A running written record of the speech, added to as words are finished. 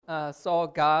saw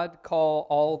God call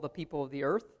all the people of the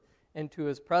earth into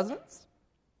his presence.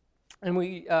 And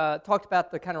we talked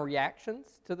about the kind of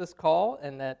reactions to this call,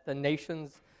 and that the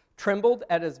nations trembled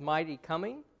at his mighty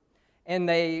coming. And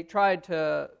they tried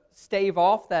to stave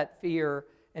off that fear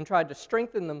and tried to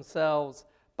strengthen themselves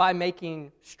by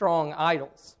making strong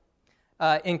idols.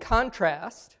 In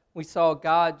contrast, we saw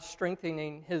God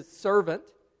strengthening his servant,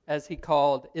 as he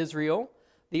called Israel,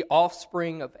 the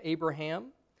offspring of Abraham,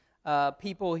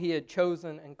 people he had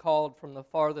chosen and called from the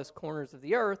farthest corners of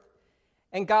the earth.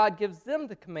 And God gives them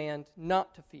the command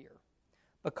not to fear,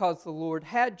 because the Lord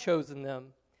had chosen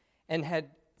them and had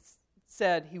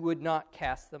said he would not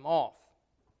cast them off.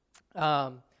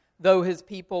 Though his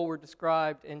people were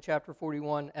described in chapter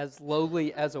 41 as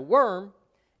lowly as a worm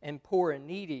and poor and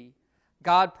needy,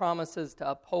 God promises to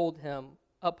uphold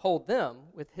them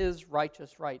with his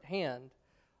righteous right hand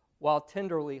while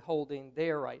tenderly holding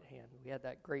their right hand. We had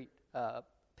that great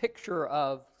picture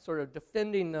of sort of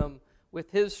defending them with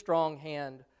his strong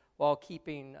hand while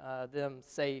keeping them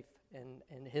safe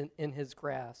in his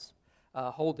grasp,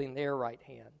 holding their right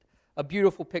hand. A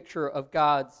beautiful picture of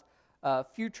God's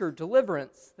future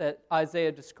deliverance that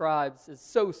Isaiah describes is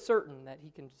so certain that he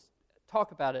can just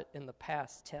talk about it in the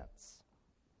past tense.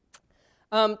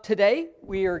 Today,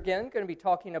 we are again going to be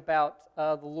talking about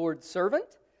the Lord's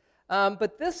servant.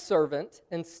 But this servant,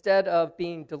 instead of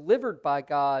being delivered by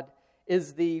God,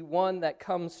 is the one that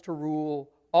comes to rule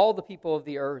all the people of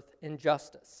the earth in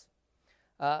justice.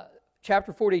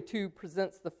 Chapter 42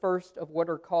 presents the first of what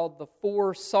are called the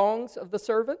 4 songs of the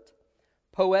servant,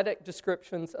 poetic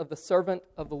descriptions of the servant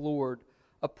of the Lord,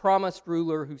 a promised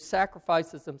ruler who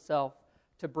sacrifices himself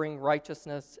to bring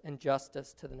righteousness and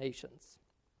justice to the nations.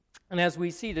 And as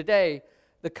we see today,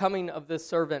 the coming of this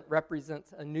servant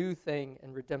represents a new thing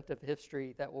in redemptive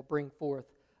history that will bring forth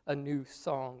a new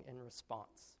song in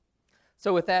response.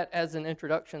 So with that as an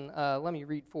introduction, let me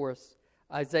read for us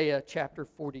Isaiah chapter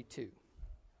 42.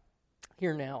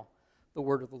 Hear now the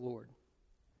word of the Lord.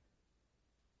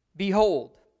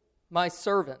 Behold, my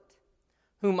servant,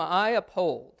 whom I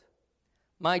uphold,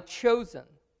 my chosen,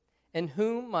 in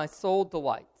whom my soul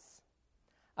delights.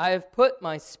 I have put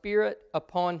my spirit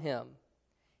upon him.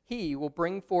 He will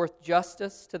bring forth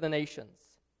justice to the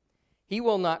nations. He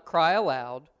will not cry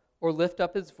aloud or lift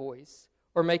up his voice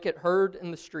or make it heard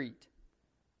in the street.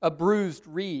 A bruised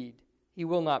reed he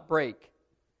will not break.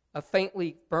 A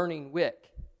faintly burning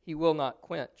wick he will not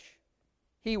quench.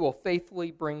 He will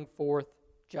faithfully bring forth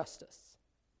justice.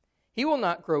 He will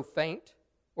not grow faint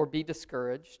or be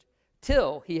discouraged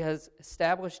till he has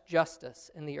established justice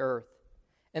in the earth,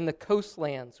 and the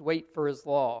coastlands wait for his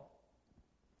law.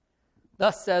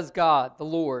 Thus says God, the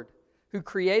Lord, who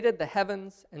created the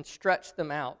heavens and stretched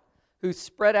them out, who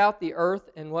spread out the earth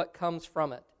and what comes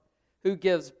from it, who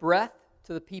gives breath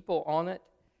to the people on it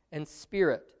and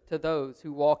spirit to those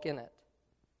who walk in it.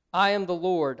 I am the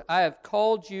Lord. I have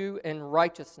called you in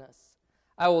righteousness.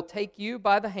 I will take you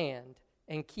by the hand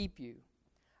and keep you.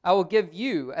 I will give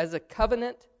you as a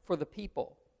covenant for the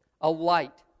people, a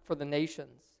light for the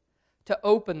nations, to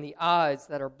open the eyes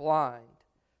that are blind,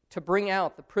 to bring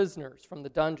out the prisoners from the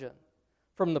dungeon,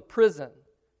 from the prison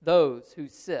those who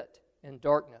sit in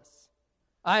darkness.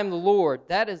 I am the Lord,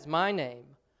 that is my name.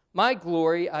 My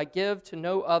glory I give to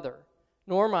no other,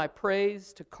 nor my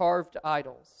praise to carved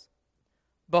idols.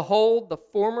 Behold, the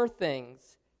former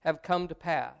things have come to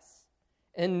pass,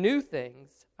 and new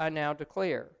things I now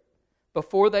declare.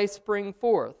 Before they spring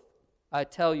forth, I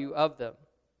tell you of them.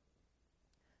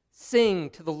 Sing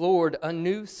to the Lord a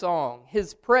new song,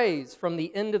 his praise from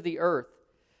the end of the earth.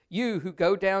 You who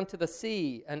go down to the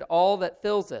sea and all that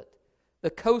fills it, the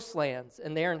coastlands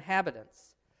and their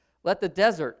inhabitants. Let the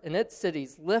desert and its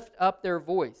cities lift up their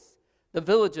voice, the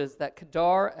villages that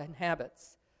Kedar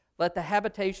inhabits. Let the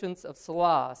habitations of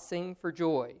Salah sing for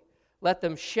joy. Let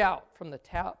them shout from the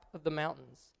top of the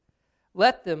mountains.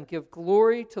 Let them give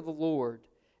glory to the Lord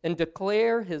and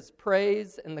declare his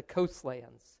praise in the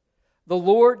coastlands. The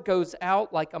Lord goes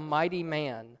out like a mighty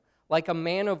man, like a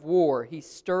man of war. He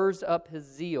stirs up his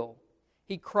zeal.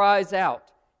 He cries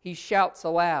out. He shouts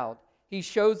aloud. He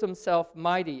shows himself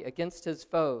mighty against his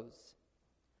foes.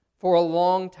 For a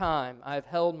long time I have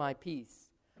held my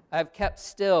peace. I have kept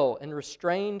still and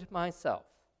restrained myself.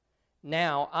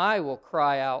 Now I will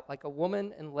cry out like a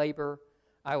woman in labor.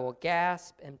 I will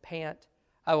gasp and pant.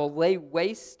 I will lay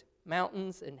waste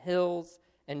mountains and hills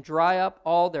and dry up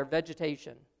all their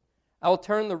vegetation. I will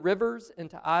turn the rivers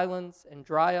into islands and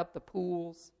dry up the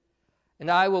pools.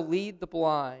 And I will lead the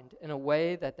blind in a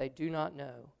way that they do not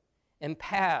know. In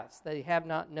paths they have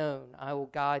not known, I will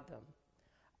guide them.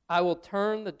 I will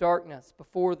turn the darkness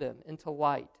before them into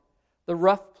light, the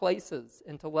rough places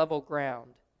into level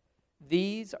ground.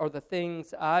 These are the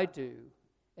things I do,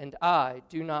 and I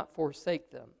do not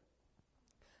forsake them.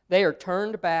 They are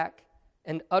turned back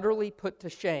and utterly put to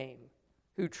shame,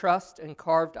 who trust in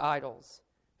carved idols,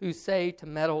 who say to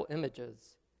metal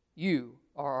images, "You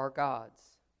are our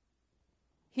gods."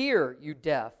 Hear, you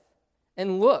deaf,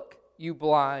 and look, you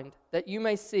blind, that you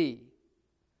may see.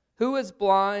 Who is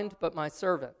blind but my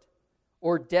servant,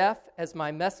 or deaf as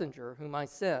my messenger whom I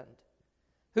send?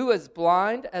 Who is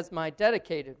blind as my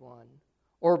dedicated one,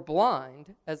 or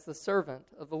blind as the servant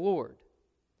of the Lord?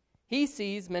 He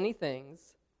sees many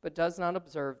things, but does not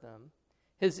observe them.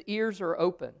 His ears are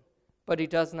open, but he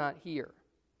does not hear.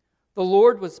 The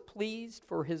Lord was pleased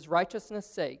for his righteousness'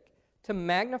 sake to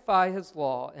magnify his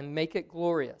law and make it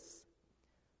glorious.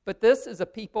 But this is a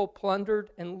people plundered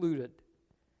and looted.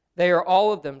 They are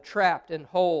all of them trapped in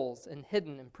holes and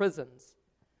hidden in prisons.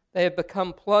 They have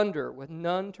become plunder with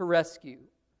none to rescue,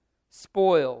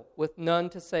 spoil with none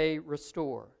to say,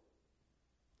 "Restore."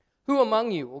 Who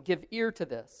among you will give ear to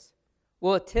this,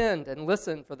 will attend and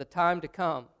listen for the time to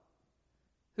come?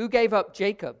 Who gave up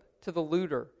Jacob to the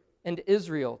looter and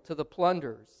Israel to the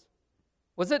plunderers?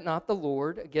 Was it not the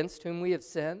Lord against whom we have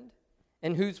sinned,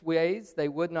 in whose ways they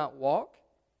would not walk,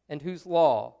 and whose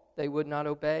law they would not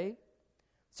obey?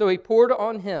 So he poured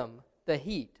on him the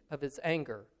heat of his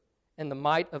anger and the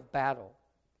might of battle.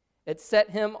 It set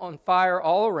him on fire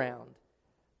all around,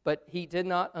 but he did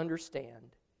not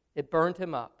understand. It burned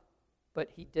him up, but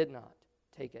he did not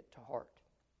take it to heart.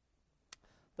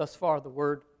 Thus far, the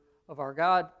word of our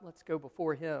God. Let's go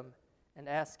before him and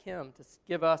ask him to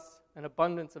give us an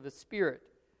abundance of his Spirit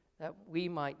that we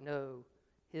might know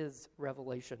his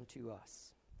revelation to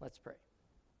us. Let's pray.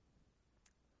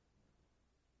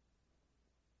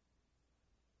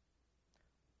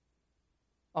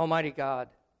 Almighty God,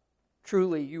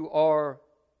 truly you are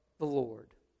the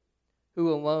Lord,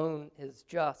 who alone is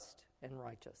just and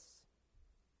righteous.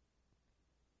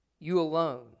 You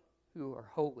alone who are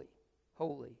holy,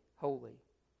 holy, holy,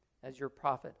 as your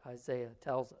prophet Isaiah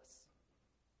tells us.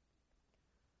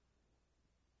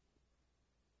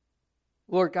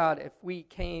 Lord God, if we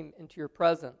came into your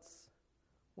presence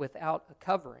without a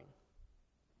covering,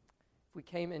 if we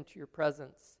came into your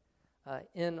presence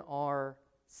in our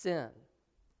sin,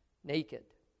 naked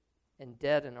and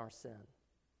dead in our sin,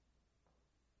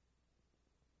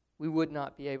 we would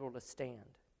not be able to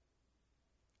stand.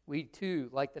 We too,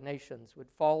 like the nations,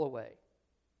 would fall away.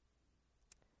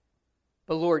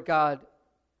 But Lord God,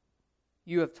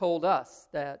 you have told us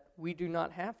that we do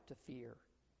not have to fear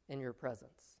in your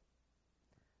presence,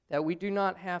 that we do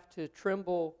not have to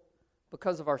tremble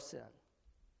because of our sin.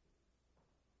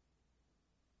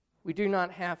 We do not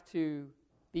have to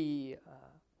be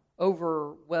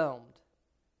overwhelmed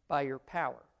by your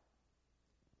power,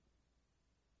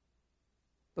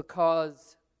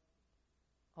 because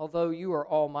although you are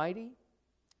almighty,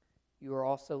 you are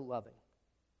also loving,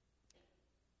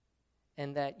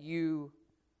 and that you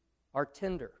are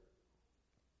tender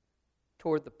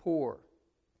toward the poor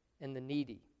and the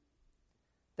needy,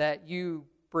 that you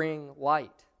bring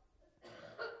light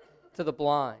to the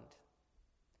blind,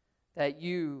 that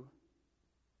you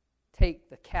take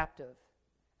the captive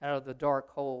out of the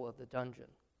dark hole of the dungeon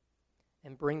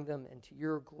and bring them into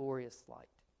your glorious light.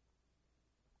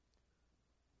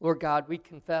 Lord God, we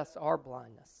confess our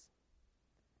blindness.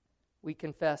 We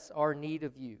confess our need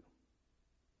of you.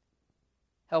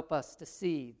 Help us to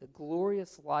see the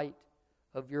glorious light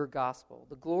of your gospel,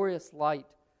 the glorious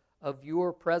light of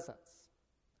your presence,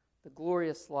 the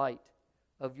glorious light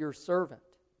of your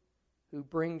servant who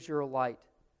brings your light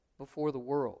before the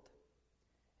world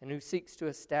and who seeks to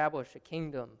establish a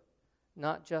kingdom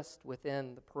not just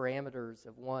within the parameters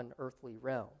of one earthly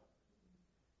realm,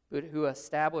 but who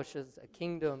establishes a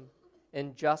kingdom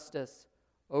and justice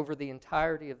over the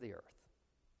entirety of the earth.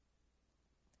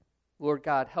 Lord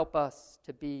God, help us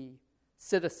to be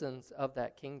citizens of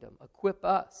that kingdom. Equip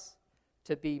us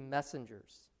to be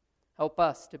messengers. Help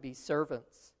us to be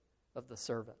servants of the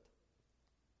servant.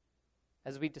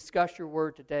 As we discuss your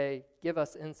word today, give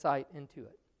us insight into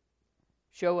it.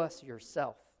 Show us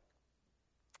yourself.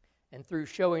 And through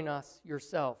showing us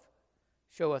yourself,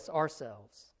 show us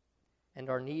ourselves and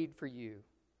our need for you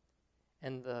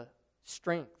and the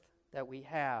strength that we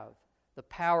have, the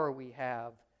power we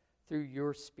have through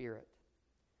your Spirit.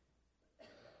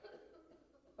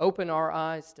 Open our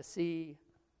eyes to see,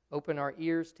 open our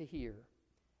ears to hear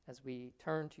as we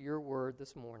turn to your word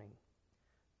this morning.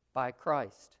 By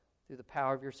Christ, through the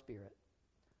power of your Spirit.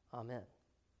 Amen.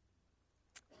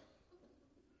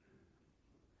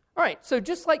 All right, so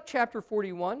just like chapter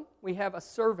 41, we have a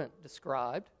servant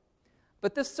described.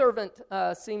 But this servant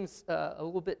seems a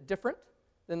little bit different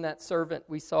than that servant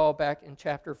we saw back in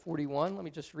chapter 41. Let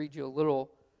me just read you a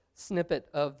little snippet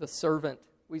of the servant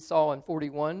we saw in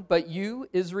 41. But you,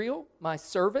 Israel, my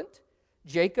servant,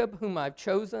 Jacob, whom I've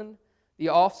chosen, the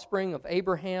offspring of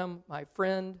Abraham, my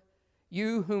friend,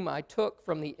 you whom I took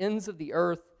from the ends of the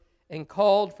earth and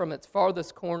called from its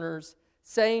farthest corners,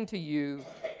 saying to you,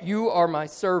 you are my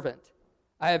servant.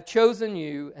 I have chosen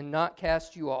you and not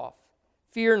cast you off.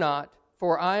 Fear not,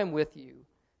 for I am with you.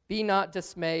 Be not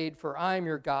dismayed, for I am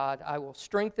your God. I will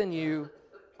strengthen you.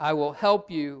 I will help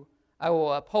you. I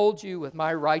will uphold you with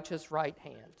my righteous right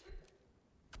hand.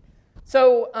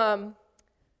 So,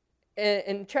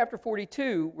 in chapter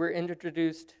 42, we're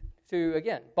introduced to,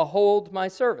 again, behold my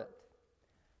servant.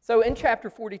 So in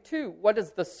chapter 42, what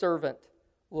does the servant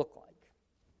look like?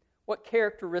 What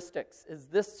characteristics is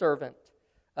this servant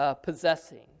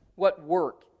possessing? What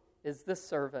work is this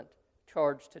servant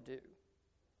charged to do?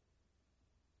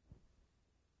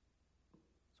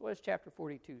 So what does chapter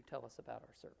 42 tell us about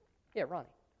our servant? Yeah, Ronnie.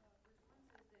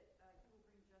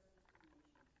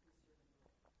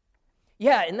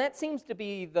 Yeah, and that sees to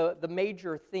be the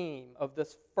major theme of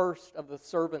this first of the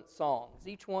servant songs.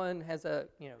 Each one has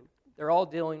they're all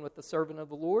dealing with the servant of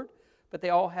the Lord, but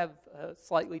they all have a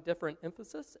slightly different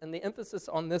emphasis. And the emphasis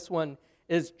on this one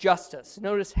is justice.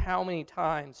 Notice how many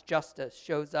times justice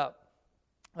shows up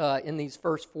in these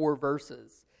first 4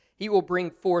 verses. He will bring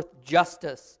forth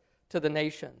justice to the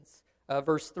nations.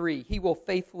 Verse 3, he will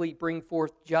faithfully bring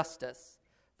forth justice.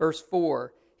 Verse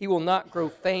 4, he will not grow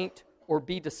faint or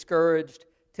be discouraged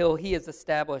till he has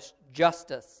established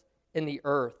justice in the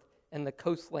earth, and the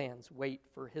coastlands wait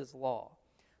for his law.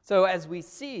 So as we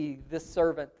see this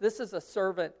servant, this is a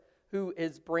servant who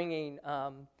is bringing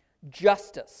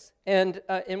justice. And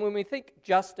when we think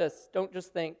justice, don't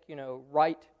just think,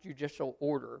 right judicial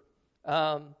order.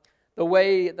 The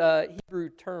way the Hebrew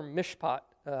term mishpat,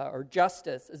 or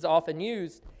justice, is often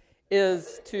used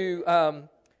is to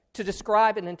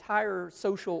describe an entire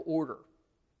social order.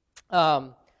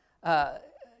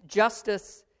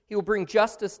 Justice, he will bring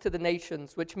justice to the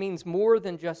nations, which means more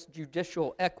than just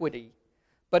judicial equity,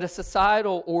 but a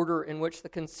societal order in which the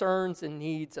concerns and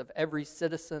needs of every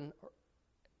citizen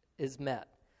is met.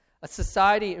 A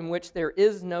society in which there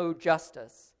is no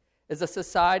justice is a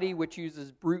society which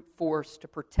uses brute force to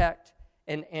protect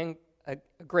and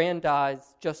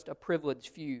aggrandize just a privileged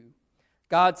few.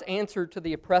 God's answer to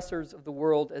the oppressors of the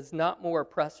world is not more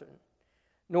oppression,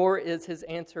 nor is his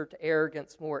answer to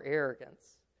arrogance more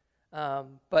arrogance.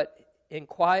 But in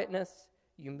quietness,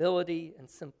 humility, and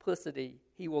simplicity,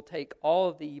 he will take all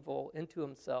of the evil into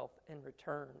himself and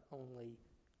return only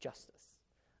justice.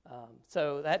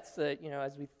 So that's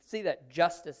as we see that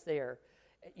justice there,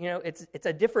 it's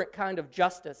a different kind of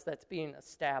justice that's being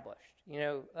established.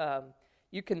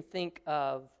 You can think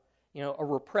of a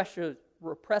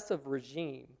repressive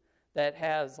regime that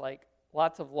has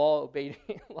lots of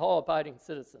law-abiding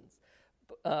citizens,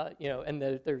 and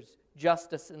there's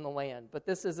justice in the land. But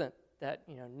this isn't that.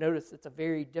 Notice it's a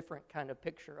very different kind of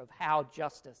picture of how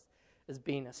justice is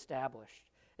being established.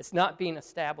 It's not being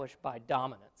established by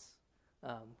dominance.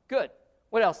 Good.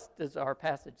 What else does our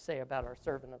passage say about our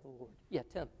servant of the Lord? Yeah,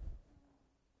 Tim.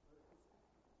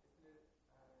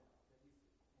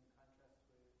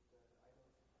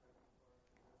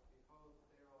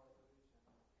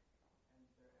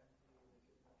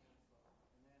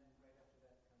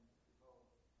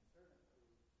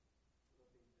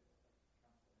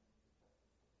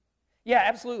 Yeah,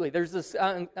 absolutely. There's this.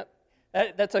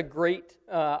 That's a great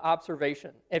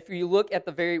observation. If you look at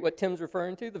what Tim's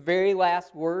referring to, the very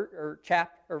last word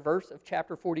or verse of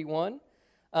chapter 41,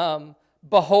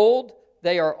 behold,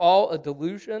 they are all a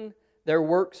delusion. Their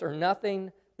works are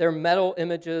nothing. Their metal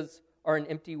images are an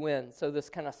empty wind. So this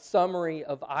kind of summary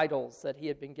of idols that he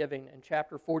had been giving in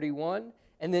chapter 41,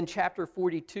 and then chapter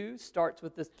 42 starts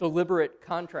with this deliberate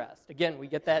contrast. Again, we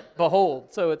get that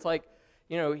behold. So it's like,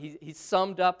 he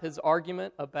summed up his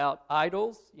argument about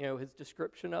idols, his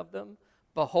description of them.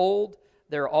 Behold,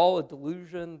 they're all a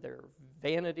delusion, they're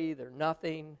vanity, they're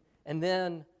nothing. And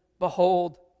then,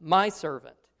 behold, my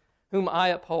servant, whom I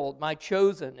uphold, my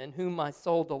chosen, in whom my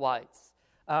soul delights.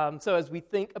 So as we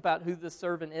think about who this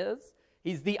servant is,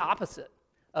 he's the opposite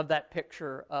of that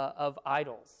picture of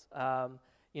idols.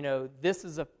 This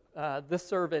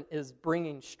servant is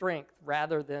bringing strength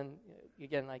rather than,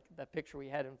 again, like that picture we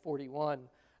had in 41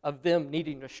 of them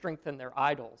needing to strengthen their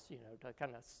idols, to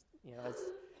kind of,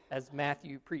 as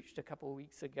Matthew preached a couple of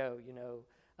weeks ago,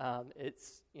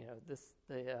 it's,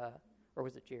 or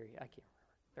was it Jerry? I can't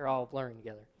remember. They're all blurring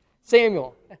together.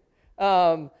 Samuel,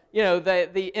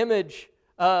 the image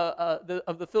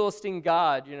of the Philistine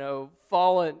god,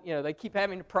 fallen. They keep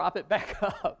having to prop it back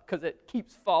up because it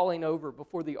keeps falling over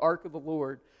before the ark of the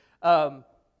Lord.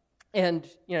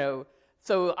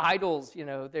 So idols,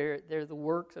 they're the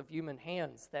works of human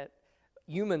hands that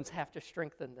humans have to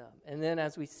strengthen them. And then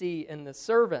as we see in the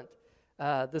servant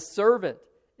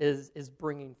is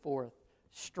bringing forth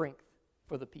strength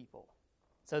for the people.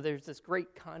 So there's this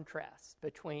great contrast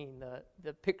between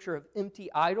the picture of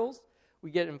empty idols we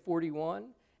get in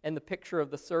 41 and the picture of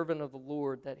the servant of the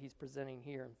Lord that he's presenting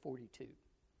here in 42.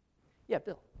 Yeah,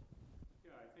 Bill.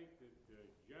 Yeah, I think that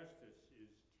justice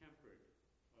is tempered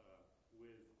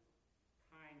with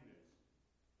kindness.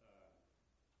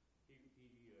 He's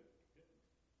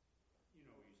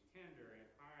tender and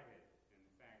hearted. In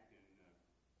fact, in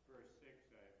verse 6,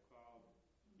 I called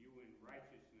you in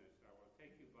righteousness. I will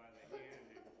take you by the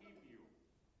hand and keep you.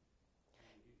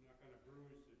 And he's not going to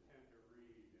bruise the tender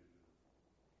reed.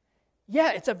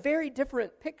 Yeah, it's a very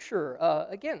different picture.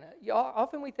 Again,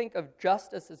 often we think of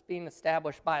justice as being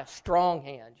established by a strong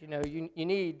hand. You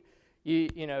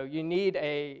need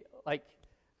a, like,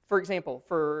 for example,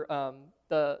 for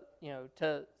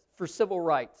for civil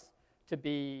rights to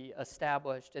be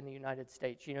established in the United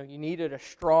States, you needed a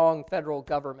strong federal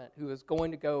government who is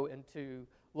going to go into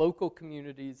local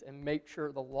communities and make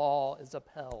sure the law is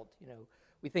upheld.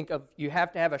 We think of, you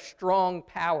have to have a strong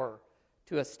power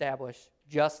to establish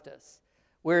justice.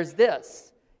 Whereas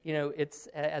this, it's,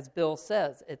 as Bill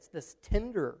says, it's this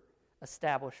tender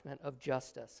establishment of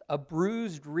justice. A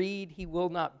bruised reed he will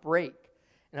not break,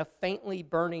 and a faintly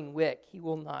burning wick he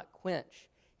will not quench.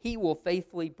 He will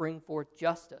faithfully bring forth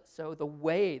justice. So the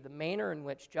manner in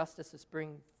which justice is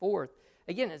bring forth,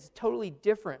 again, is totally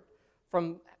different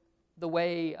from the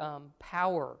way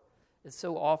power is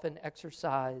so often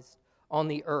exercised on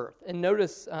the earth. And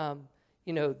notice,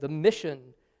 the mission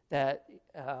that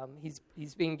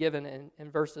he's being given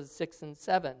in verses 6 and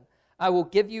 7. I will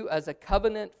give you as a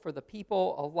covenant for the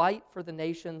people, a light for the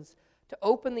nations, to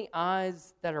open the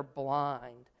eyes that are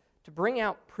blind, to bring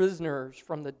out prisoners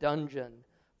from the dungeon,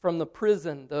 from the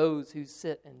prison those who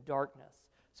sit in darkness.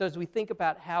 So as we think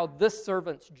about how this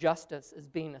servant's justice is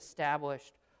being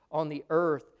established on the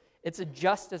earth, it's a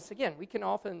justice, again, we can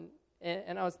often,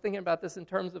 and I was thinking about this in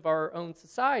terms of our own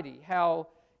society, how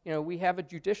we have a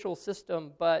judicial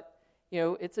system, but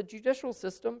it's a judicial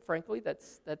system, frankly,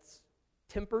 that's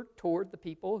tempered toward the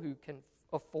people who can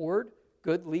afford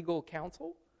good legal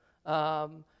counsel,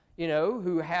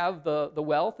 who have the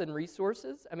wealth and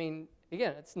resources. I mean,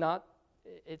 again, it's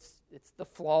the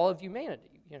flaw of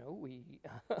humanity.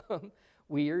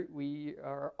 We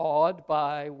are awed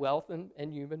by wealth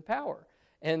and human power,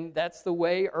 and that's the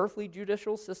way earthly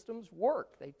judicial systems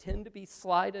work. They tend to be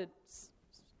slided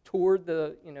toward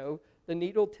the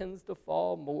needle tends to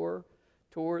fall more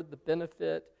toward the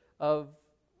benefit of,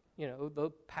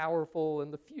 the powerful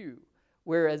and the few.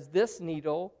 Whereas this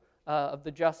needle of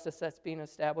the justice that's being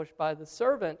established by the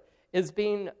servant is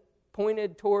being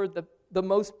pointed toward the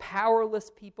most powerless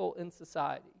people in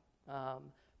society.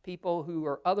 People who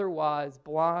are otherwise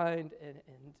blind and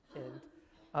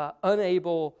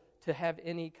unable to have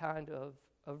any kind of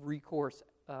recourse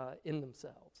in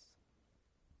themselves.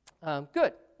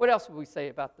 Good. What else would we say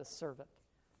about this servant?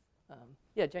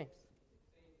 Yeah, James.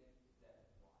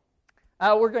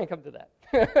 We're going to come to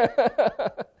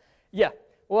that. Yeah,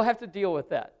 we'll have to deal with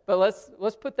that. But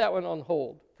let's put that one on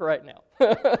hold for right now.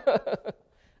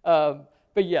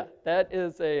 But yeah, that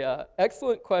is a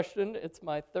excellent question. It's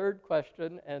my third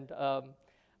question, and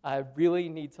I really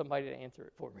need somebody to answer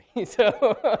it for me.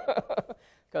 So,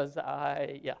 because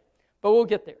but we'll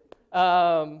get there.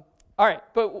 All right,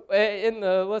 but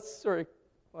let's sort of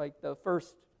like the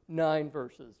first 9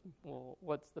 verses. Well,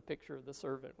 what's the picture of the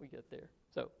servant we get there?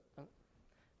 So,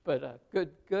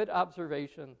 good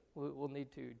observation. We'll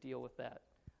need to deal with that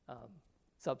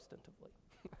substantively.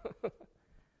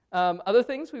 Other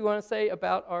things we want to say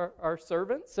about our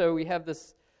servant. So we have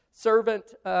this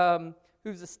servant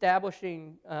who's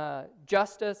establishing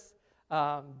justice,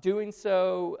 doing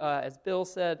so, as Bill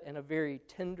said, in a very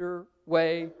tender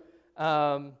way.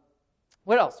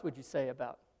 What else would you say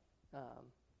about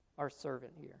our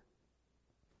servant here?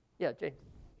 Yeah, James.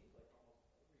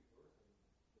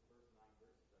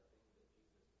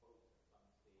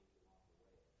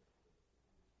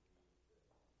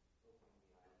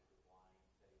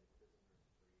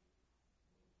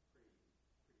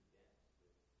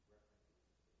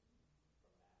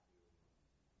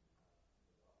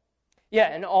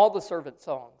 Yeah, and all the servant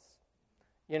songs,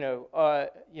 are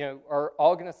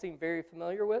all going to seem very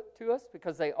familiar to us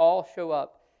because they all show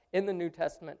up in the New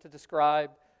Testament to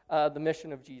describe the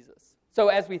mission of Jesus. So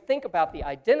as we think about the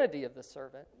identity of the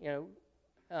servant,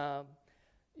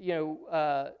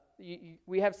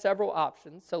 we have several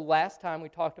options. So last time we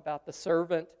talked about the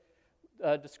servant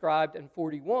described in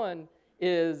 41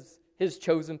 is his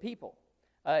chosen people,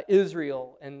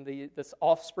 Israel, and this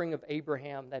offspring of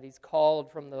Abraham that he's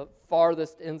called from the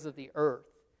farthest ends of the earth.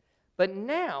 But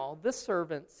now this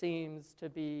servant seems to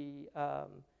be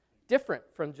different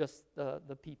from just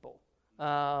the people.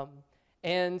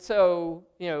 And so,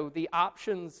 the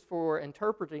options for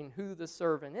interpreting who the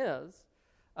servant is,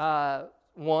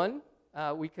 one,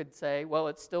 we could say, well,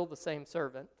 it's still the same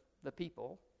servant, the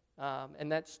people,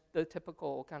 and that's the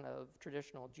typical kind of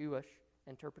traditional Jewish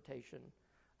interpretation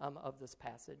of this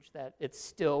passage, that it's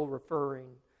still referring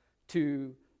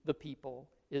to the people,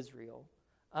 Israel.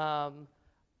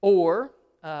 Or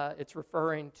it's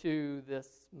referring to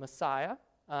this Messiah,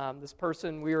 this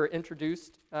person we were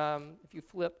introduced. If you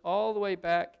flip all the way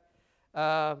back,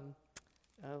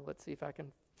 let's see if I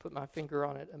can put my finger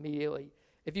on it immediately.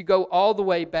 If you go all the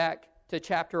way back to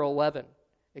chapter 11,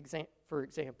 for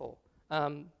example,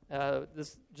 this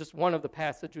is just one of the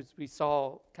passages we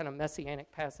saw, kind of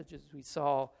messianic passages we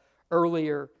saw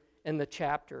earlier in the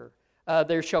chapter.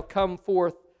 There shall come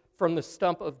forth from the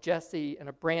stump of Jesse, and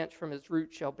a branch from his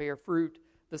root shall bear fruit.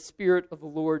 The Spirit of the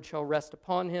Lord shall rest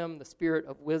upon him, the Spirit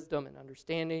of wisdom and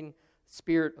understanding, the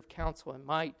Spirit of counsel and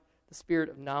might, the Spirit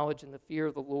of knowledge and the fear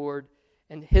of the Lord.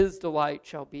 And his delight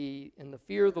shall be in the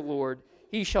fear of the Lord.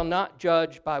 He shall not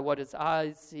judge by what his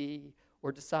eyes see,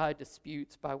 or decide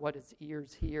disputes by what his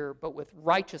ears hear, but with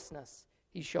righteousness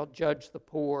he shall judge the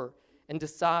poor, and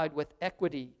decide with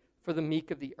equity for the meek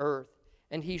of the earth.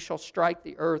 And he shall strike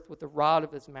the earth with the rod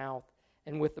of his mouth,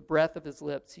 and with the breath of his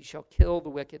lips he shall kill the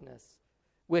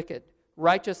wicked.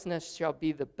 Righteousness shall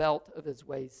be the belt of his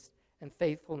waist, and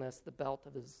faithfulness the belt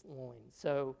of his loins.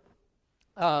 So,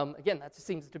 again, that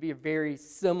seems to be a very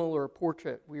similar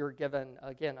portrait we are given,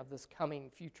 again, of this coming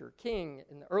future king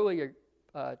in the earlier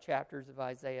chapters of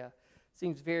Isaiah.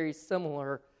 Seems very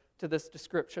similar to this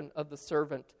description of the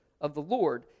servant of the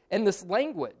Lord. And this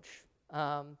language,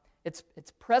 it's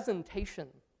presentation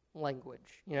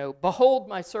language. Behold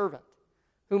my servant,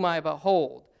 whom I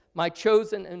behold, my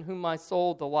chosen in whom my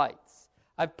soul delights.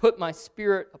 I've put my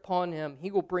Spirit upon him. He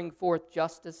will bring forth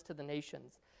justice to the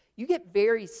nations. You get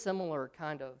very similar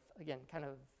kind of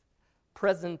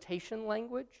presentation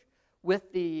language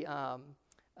with the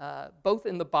both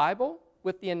in the Bible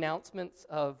with the announcements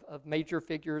of major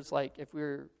figures, like if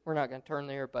we're not going to turn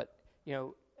there, but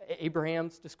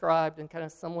Abraham's described in kind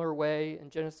of similar way in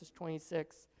Genesis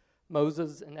 26,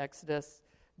 Moses in Exodus,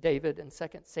 David in 2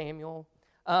 Samuel.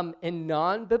 In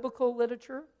non-biblical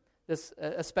literature, this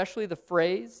especially the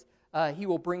phrase "he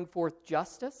will bring forth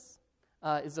justice"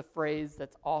 is a phrase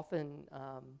that's often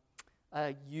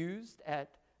used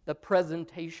at the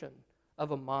presentation of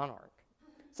a monarch.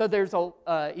 So there's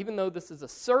even though this is a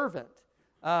servant,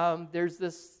 there's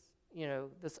this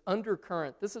this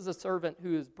undercurrent. This is a servant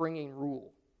who is bringing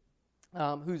rule,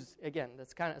 who's again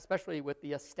that's kind of especially with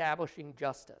the establishing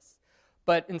justice.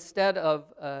 But instead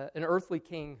of an earthly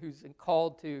king who's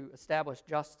called to establish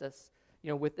justice,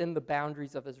 within the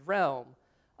boundaries of his realm,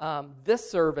 this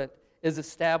servant is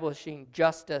establishing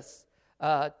justice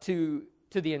to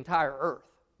the entire earth,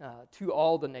 to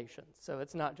all the nations. So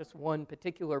it's not just one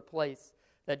particular place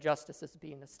that justice is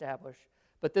being established,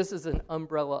 but this is an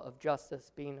umbrella of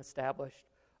justice being established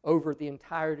over the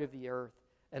entirety of the earth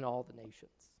and all the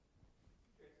nations.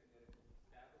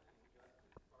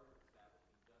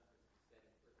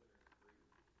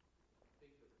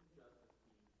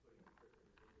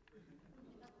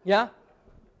 Yeah?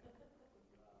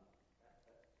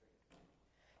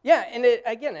 Yeah, and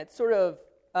it's sort of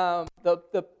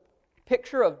the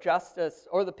picture of justice,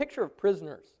 or the picture of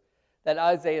prisoners that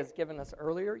Isaiah has given us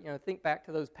earlier. Think back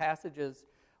to those passages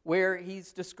where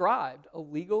he's described a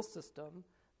legal system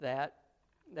that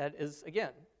is,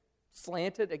 again,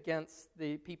 slanted against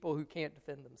the people who can't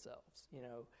defend themselves.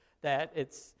 That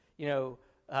it's,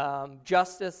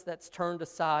 justice that's turned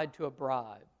aside to a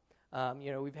bribe.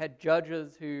 We've had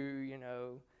judges who,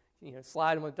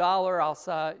 slide them $1.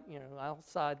 I'll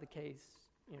side the case.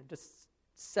 Just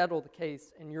settle the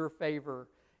case in your favor.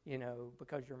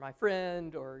 Because you're my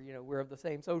friend, or we're of the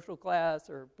same social class,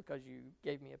 or because you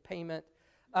gave me a payment.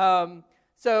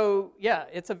 So yeah,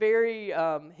 it's a very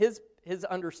his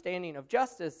understanding of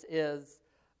justice is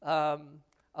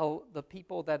the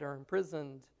people that are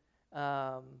imprisoned.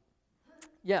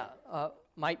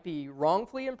 Might be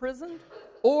wrongfully imprisoned,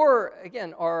 or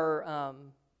again are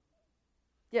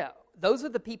those are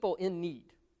the people in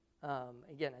need.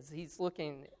 Again, as he's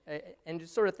looking and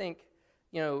just sort of think,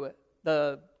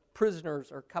 the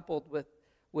prisoners are coupled with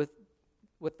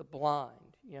the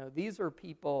blind. These are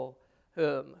people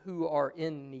who are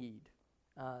in need.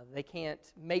 They can't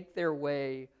make their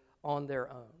way on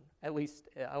their own. At least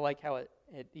I like how it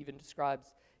even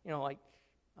describes, like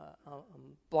a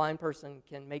blind person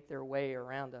can make their way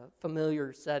around a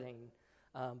familiar setting,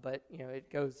 but it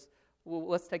goes, well,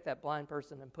 let's take that blind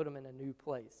person and put them in a new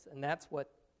place, and that's what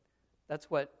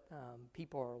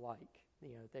people are like.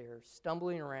 They are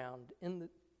stumbling around in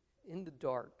the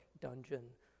dark dungeon,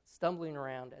 stumbling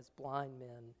around as blind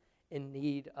men in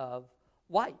need of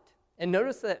light. And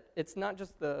notice that it's not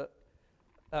just the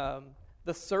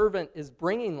servant is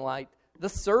bringing light. The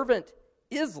servant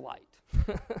is light.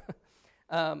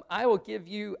 I will give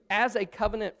you as a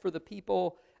covenant for the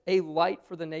people, a light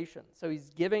for the nation. So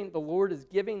the Lord is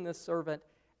giving this servant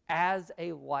as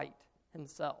a light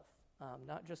himself,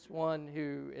 not just one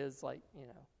who is like,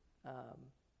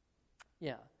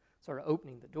 sort of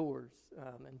opening the doors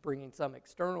and bringing some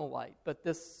external light. But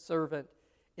this servant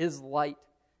is light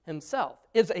himself,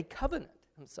 is a covenant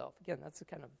himself. Again, that's a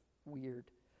kind of weird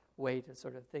way to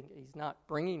sort of think. He's not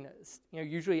bringing us.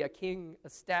 Usually a king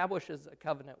establishes a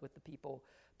covenant with the people,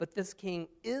 but this king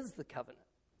is the covenant.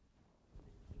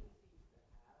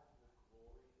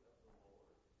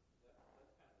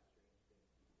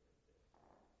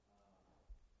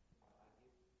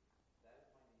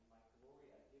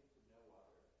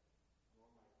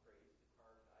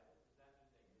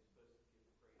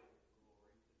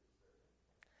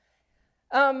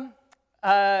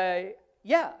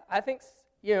 Yeah, I think,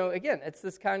 again, it's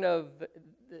this kind of,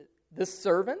 this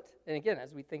servant, and again,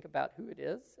 as we think about who it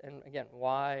is, and again,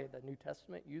 why the New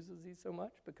Testament uses these so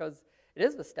much, because it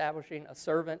is establishing a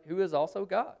servant who is also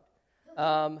God,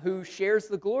 who shares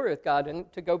the glory with God.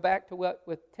 And to go back to what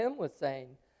Tim was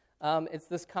saying, it's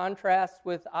this contrast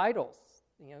with idols,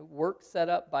 work set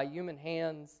up by human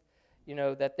hands,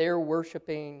 that they're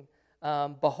worshiping.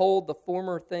 Behold, the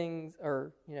former things,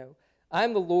 or, I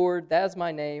am the Lord, that is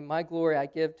my name, my glory I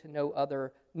give to no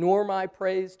other, nor my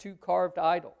praise to carved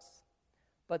idols.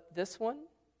 But this one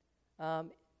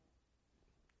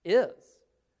is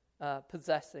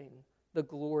possessing the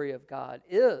glory of God,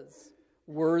 is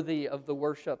worthy of the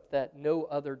worship that no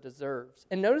other deserves.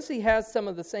 And notice he has some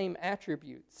of the same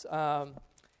attributes.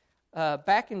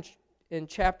 Back in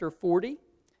chapter 40,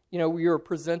 we were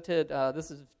presented,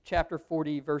 this is chapter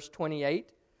 40, verse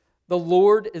 28. The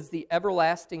Lord is the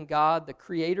everlasting God, the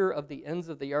creator of the ends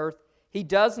of the earth. He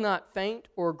does not faint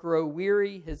or grow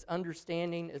weary. His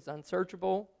understanding is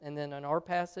unsearchable. And then in our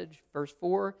passage, verse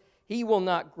 4, he will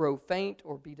not grow faint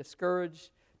or be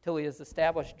discouraged till he has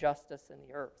established justice in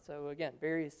the earth. So again,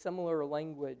 very similar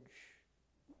language,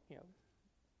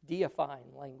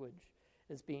 deifying language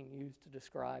is being used to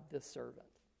describe this servant.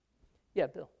 Yeah,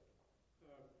 Bill.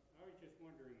 I was just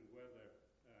wondering whether,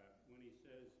 when he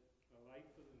says, a light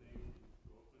for the nations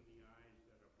to open the eyes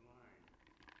that are blind,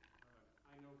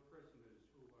 I know prisoners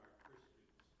who are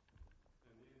Christians,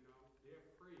 and they're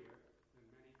freer than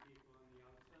many people on the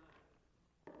outside.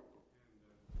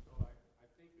 And so I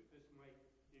think that this might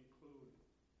include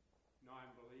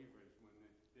non-believers when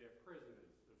they're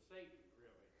prisoners of Satan,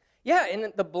 really. Yeah,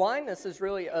 and the blindness is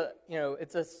really,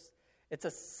 it's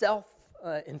a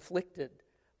self-inflicted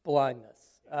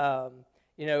blindness.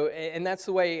 And that's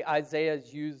the way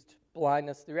Isaiah's used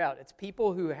blindness throughout. It's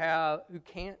people who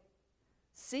can't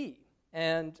see,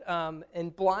 and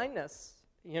blindness.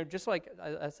 Just like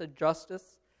I said,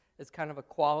 justice is kind of a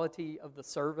quality of the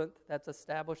servant that's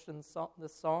established in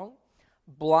this song.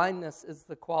 Blindness is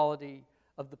the quality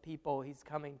of the people he's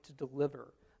coming to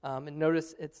deliver. And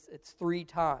notice it's 3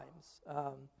 times.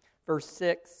 Verse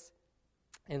 6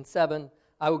 and 7.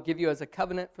 I will give you as a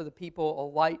covenant for the people, a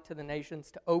light to the nations,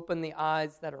 to open the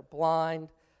eyes that are blind.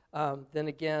 Then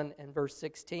again in verse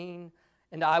 16,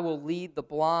 and I will lead the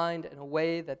blind in a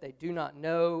way that they do not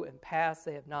know, and paths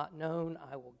they have not known.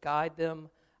 I will guide them.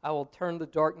 I will turn the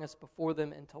darkness before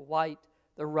them into light,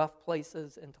 the rough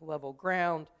places into level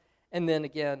ground. And then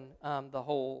again, the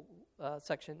whole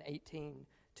section 18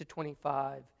 to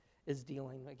 25 is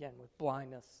dealing again with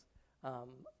blindness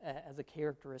as a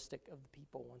characteristic of the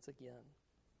people once again.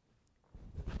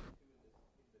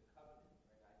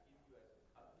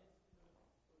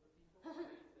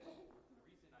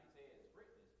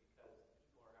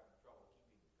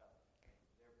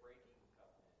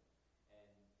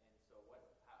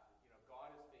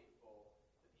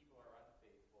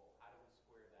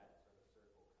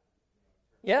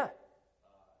 Yeah. And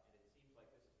it seems like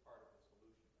this is part of the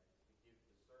solution, right? Is to give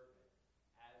the servant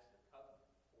as the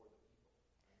covenant for the people,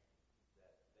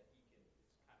 right? That he can,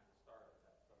 it's kind of the start of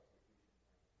that substitution,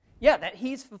 right? Yeah, that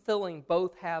he's fulfilling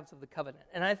both halves of the covenant.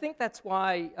 And I think that's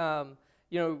why,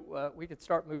 we could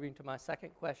start moving to my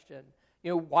second question.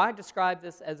 Why describe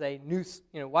this as a new,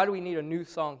 why do we need a new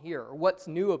song here? Or what's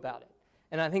new about it?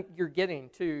 And I think you're getting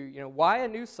to, why a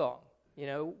new song?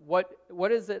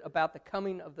 What is it about the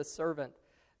coming of the servant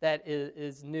that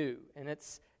is new? And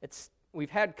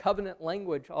we've had covenant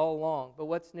language all along, but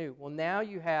what's new? Well, now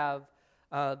you have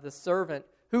the servant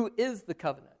who is the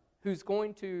covenant, who's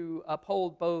going to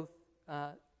uphold both,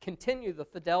 continue the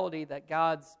fidelity that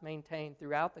God's maintained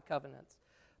throughout the covenants,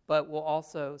 but will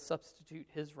also substitute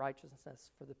his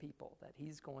righteousness for the people, that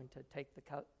he's going to take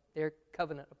their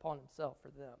covenant upon himself for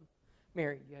them.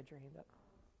 Mary, you had your hand up.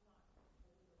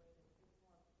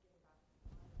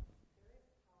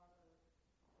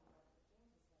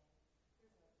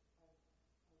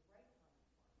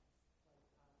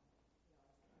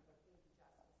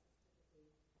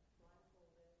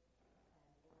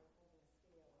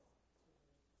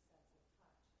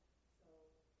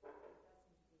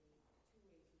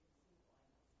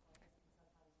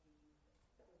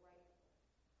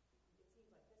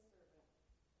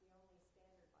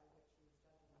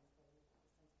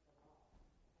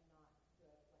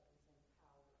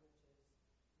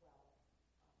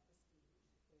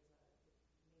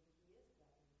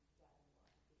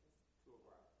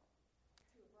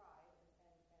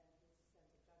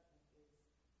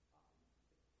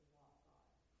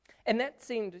 And that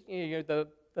seemed,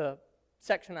 the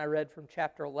section I read from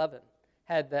chapter 11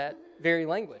 had that very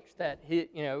language, that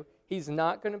he's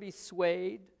not going to be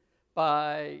swayed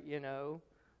by,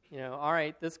 all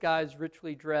right, this guy's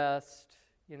richly dressed,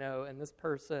 and this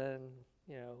person,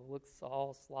 looks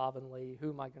all slovenly.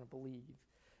 Who am I going to believe?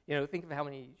 Think of how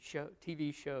many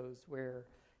TV shows where,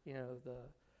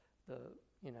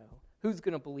 who's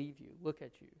going to believe you? Look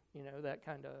at you, that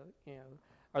kind of,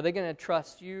 Are they going to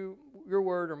trust you, your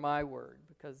word or my word?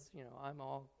 Because, I'm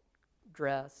all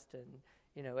dressed and,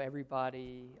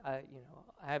 everybody, I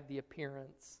have the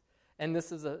appearance. And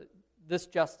this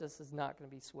justice is not going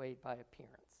to be swayed by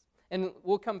appearance. And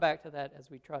we'll come back to that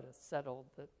as we try to settle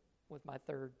with my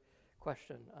third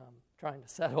question, trying to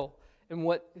settle. And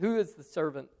who is the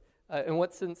servant? In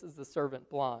what sense is the servant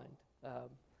blind?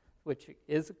 Which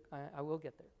is, I will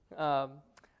get there.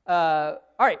 All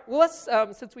right, well, let's,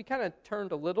 since we kind of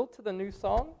turned a little to the new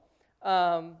song,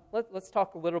 let's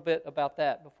talk a little bit about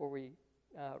that before we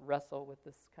wrestle with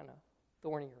this kind of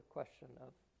thornier question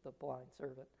of the blind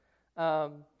servant.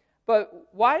 But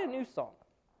why a new song?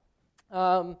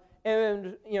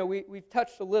 We've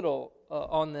touched a little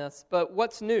on this, but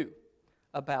what's new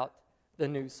about the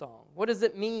new song? What does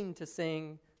it mean to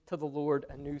sing to the Lord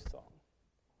a new song?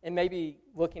 And maybe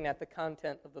looking at the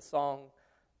content of the song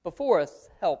before us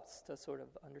helps to sort of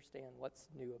understand what's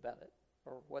new about it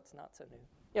or what's not so new.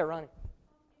 Yeah, Ronnie.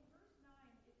 In verse 9,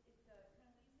 it kind of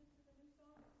leads into the new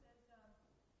song. It says,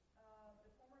 the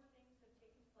former things have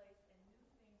taken place and new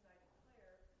things I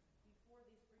declare. Before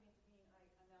these spring into being, I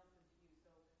announce them to you. So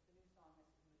the new song has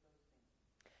to do with those things.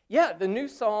 Yeah, the new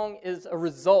song is a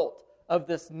result of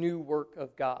this new work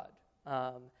of God.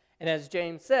 And as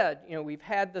James said, we've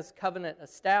had this covenant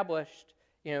established.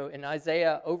 In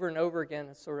Isaiah over and over again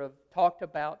has sort of talked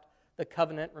about the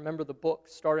covenant. Remember, the book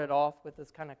started off with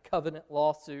this kind of covenant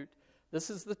lawsuit.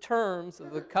 This is the terms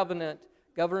of the covenant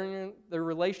governing the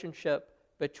relationship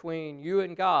between you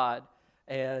and God.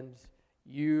 And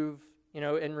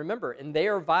and remember, in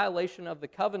their violation of the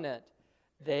covenant,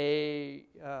 they,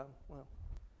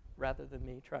 rather than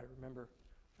me try to remember,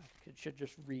 I should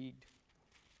just read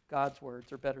God's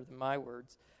words are better than my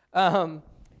words.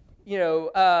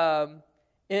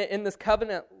 In this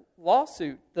covenant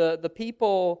lawsuit, the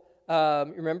people,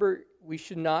 remember, we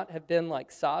should not have been like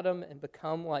Sodom and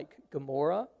become like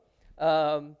Gomorrah.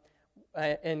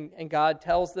 And God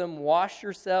tells them, wash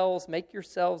yourselves, make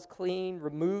yourselves clean,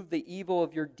 remove the evil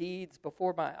of your deeds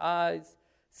before my eyes,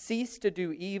 cease to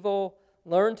do evil,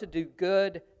 learn to do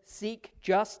good, seek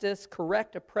justice,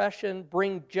 correct oppression,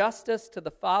 bring justice to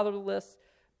the fatherless,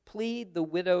 plead the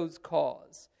widow's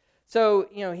cause. So,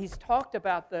 he's talked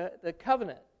about the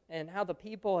covenant and how the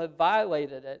people have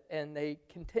violated it, and they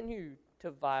continue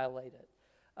to violate it.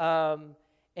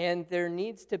 And there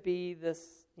needs to be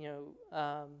this,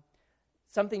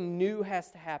 something new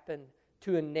has to happen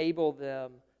to enable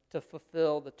them to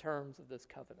fulfill the terms of this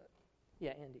covenant.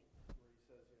 Yeah, Andy. Where he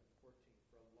says in 14,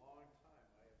 for a long time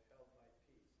I have held my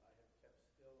peace. I have kept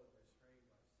still and restrained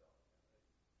myself.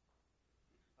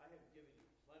 I have given you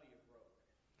plenty of rope.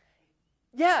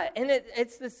 Yeah, and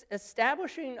it's this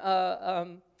establishing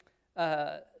the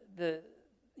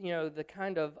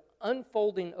kind of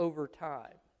unfolding over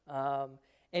time,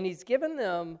 and he's given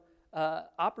them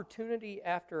opportunity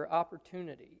after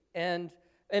opportunity. And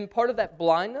part of that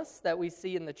blindness that we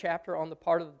see in the chapter on the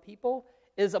part of the people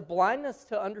is a blindness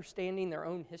to understanding their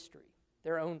own history,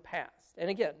 their own past. And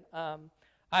again,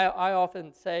 I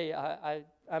often say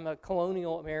I'm a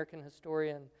colonial American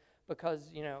historian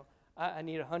because, I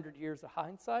need 100 years of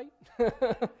hindsight.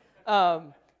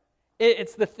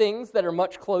 It's the things that are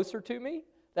much closer to me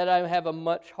that I have a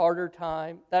much harder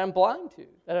time, that I'm blind to,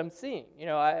 that I'm seeing.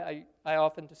 I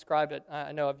often describe it.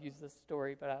 I know I've used this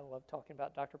story, but I love talking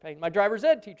about Dr. Payne. My driver's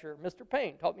ed teacher, Mr.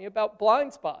 Payne, taught me about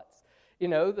blind spots.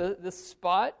 The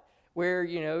spot where,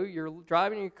 you're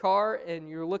driving your car and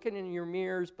you're looking in your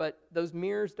mirrors, but those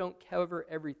mirrors don't cover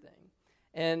everything.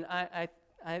 And I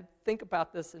think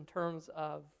about this in terms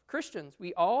of Christians.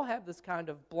 We all have this kind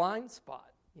of blind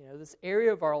spot, this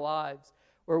area of our lives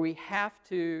where we have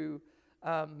to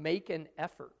make an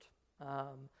effort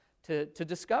to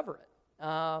discover it.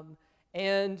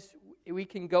 And we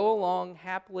can go along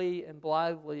happily and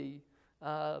blithely,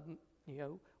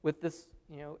 with this,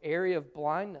 area of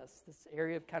blindness, this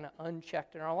area of kind of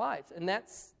unchecked in our lives. And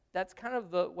that's kind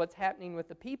of what's happening with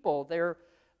the people.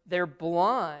 They're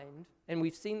blind, and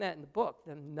we've seen that in the book,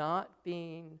 them not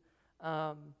being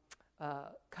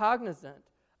cognizant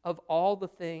of all the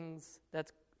things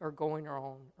that are going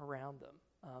on around them.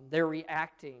 They're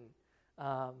reacting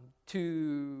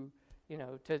to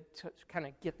kind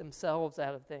of get themselves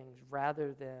out of things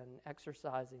rather than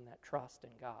exercising that trust in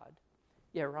God.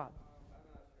 Yeah, Rob. I'm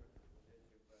not sure if it's an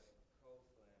issue, but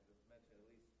coastlands is mentioned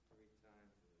at least 3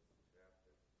 times in this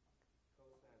chapter.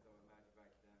 Coastlands, I would imagine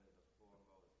back then, is the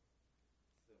foremost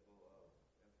symbol of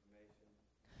information.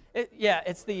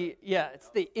 It's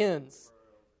the ends.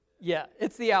 Yeah,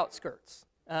 it's the outskirts.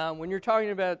 When you're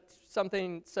talking about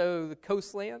something, so the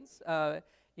coastlands,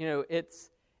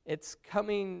 it's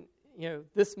coming.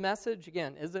 This message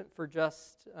again isn't for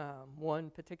just one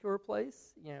particular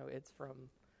place. It's from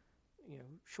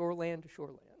shoreland to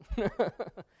shoreland,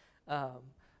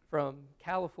 from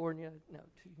California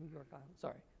to New York Island.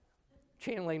 Sorry,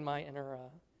 channeling my inner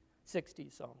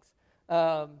 '60s songs.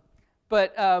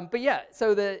 But yeah,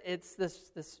 so it's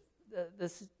this.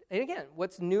 And again,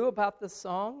 what's new about this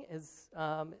song is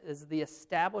the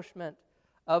establishment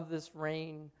of this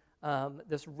reign,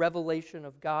 this revelation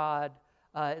of God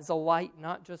is a light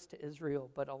not just to Israel,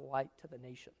 but a light to the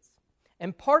nations.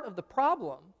 And part of the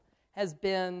problem has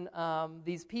been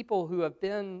these people who have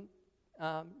been,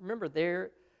 remember,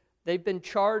 they've been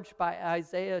charged by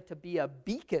Isaiah to be a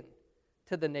beacon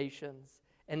to the nations,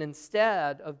 and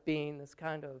instead of being this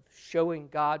kind of showing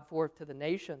God forth to the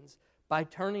nations, by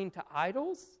turning to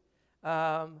idols,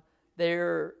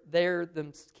 they're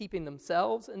keeping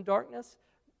themselves in darkness,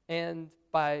 and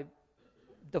by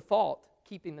default,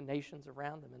 keeping the nations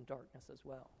around them in darkness as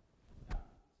well. It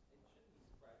shouldn't be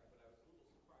surprising, but I was a little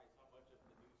surprised how much of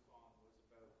the new song was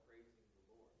about praising the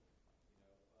Lord.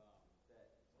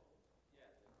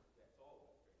 That's all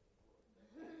about praising the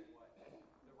Lord. That's what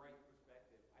the right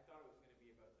perspective. I thought it was going to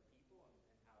be about the people and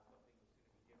how something was going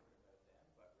to be different about them,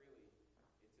 but really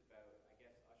it's about, I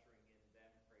guess, ushering in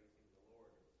them praising the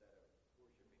Lord instead of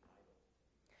worshiping idols.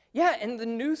 Yeah, and the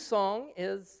new song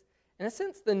is, in a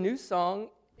sense, the new song,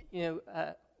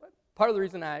 part of the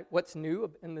reason what's new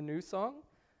in the new song,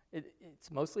 it's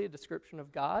mostly a description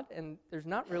of God, and there's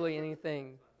not really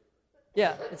anything,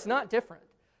 it's not different.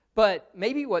 But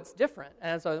maybe what's different,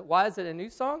 why is it a new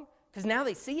song? Because now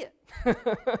they see it.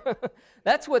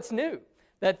 That's what's new.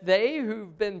 That they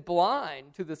who've been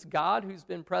blind to this God who's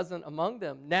been present among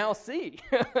them now see.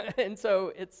 And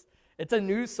so it's a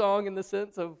new song in the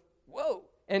sense of, whoa.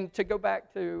 And to go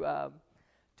back to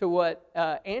what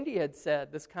Andy had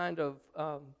said, this kind of,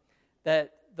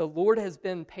 that the Lord has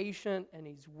been patient and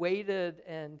he's waited,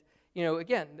 and,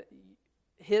 again,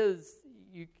 he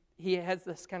has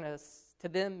this kind of, to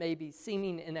them, maybe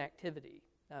seeming inactivity.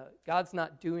 God's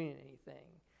not doing anything.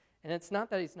 And it's not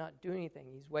that he's not doing anything.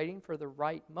 He's waiting for the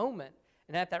right moment.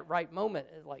 And at that right moment,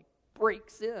 it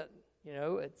breaks in.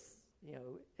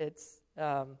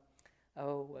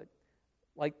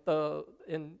 Like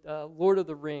in Lord of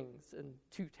the Rings and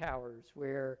Two Towers,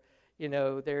 where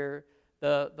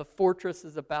the fortress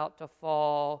is about to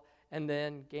fall, and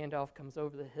then Gandalf comes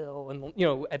over the hill, and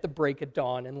at the break of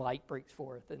dawn, and light breaks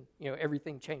forth, and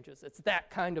everything changes. It's that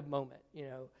kind of moment,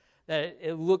 that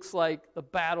it looks like the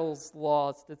battle's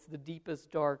lost. It's the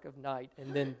deepest dark of night,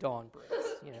 and then dawn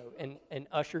breaks, and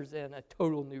ushers in a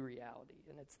total new reality.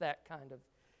 And it's that kind of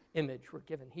image we're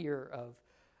given here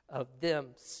of them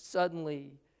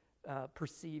suddenly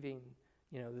perceiving,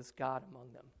 this God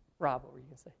among them. Rob, what were you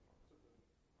going to say?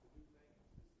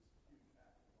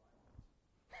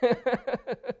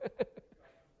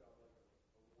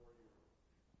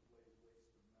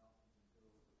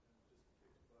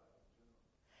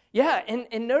 Yeah,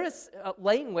 and notice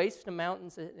laying waste to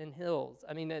mountains and hills.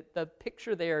 I mean, the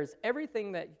picture there is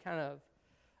everything that you kind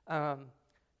of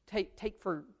take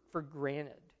for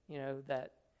granted.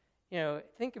 That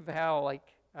think of how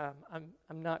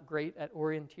I'm not great at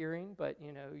orienteering, but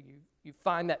you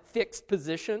find that fixed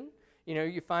position.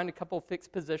 You find a couple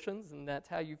fixed positions, and that's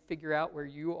how you figure out where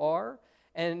you are.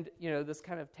 And this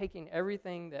kind of taking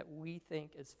everything that we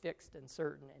think is fixed and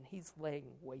certain, and he's laying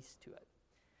waste to it.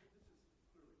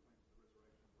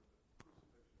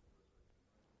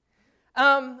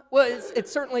 Well,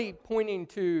 it's certainly pointing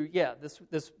to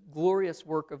this glorious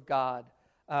work of God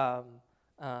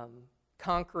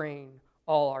conquering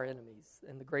all our enemies,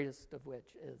 and the greatest of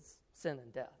which is sin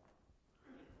and death.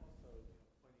 Also,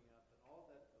 pointing out that all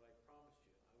that I promised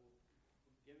you, I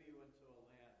will give you into a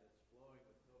land that's flowing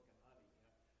with milk and honey.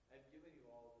 I've given you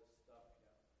all this stuff.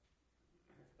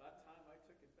 It's about time I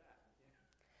took it back.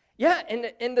 Yeah,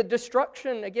 and the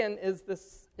destruction again is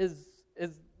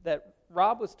that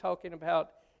Rob was talking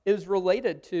about is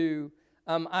related to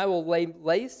I will lay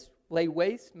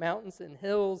waste mountains and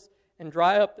hills and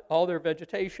dry up all their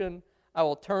vegetation. I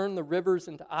will turn the rivers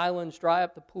into islands, dry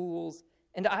up the pools,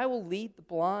 and I will lead the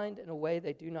blind in a way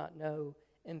they do not know.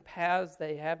 In paths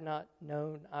they have not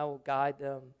known, I will guide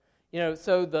them.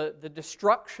 So the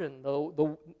destruction,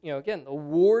 the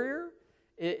warrior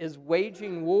is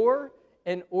waging war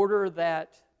in order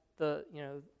that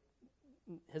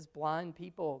his blind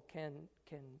people can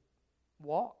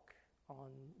walk on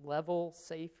level,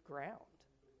 safe ground.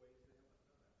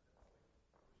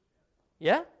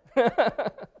 Yeah.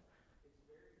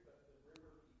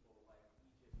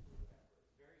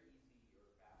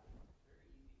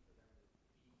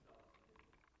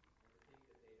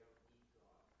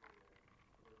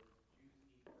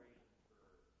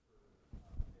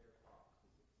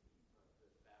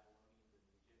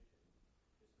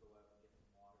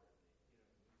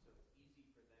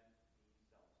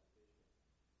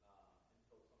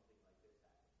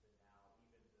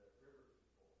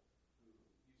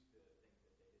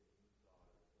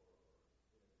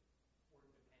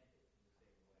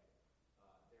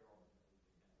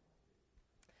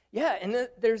 Yeah, and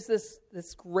there's this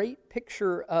great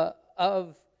picture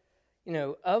of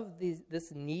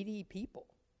this needy people,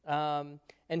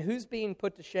 and who's being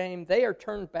put to shame. They are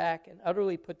turned back and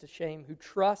utterly put to shame, who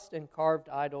trust in carved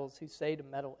idols, who say to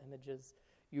metal images,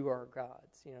 "You are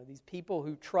gods." These people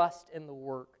who trust in the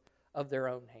work of their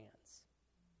own hands.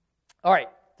 All right,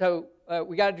 so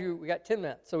we got 10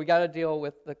 minutes, so we got to deal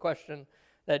with the question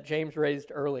that James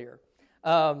raised earlier.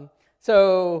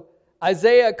 So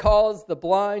Isaiah calls the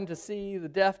blind to see, the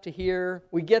deaf to hear.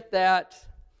 We get that.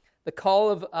 The call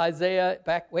of Isaiah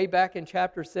way back in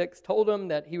chapter 6 told him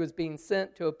that he was being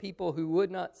sent to a people who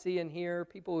would not see and hear.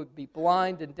 People would be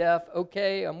blind and deaf.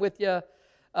 Okay, I'm with you.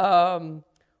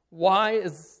 Why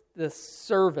is this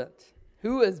servant?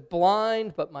 Who is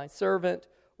blind but my servant,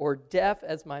 or deaf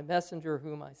as my messenger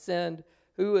whom I send?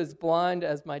 Who is blind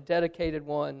as my dedicated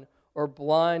one, or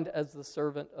blind as the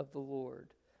servant of the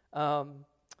Lord?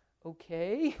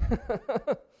 Okay.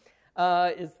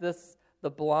 Is this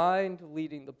the blind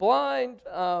leading the blind?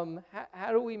 How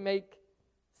do we make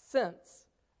sense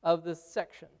of this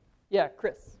section? Yeah,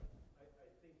 Chris. I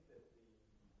think that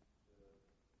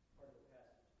the part of the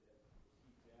passage that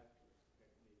he's after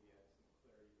maybe adds some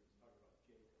clarity. He's talking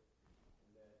about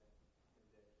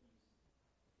Jacob,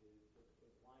 and that the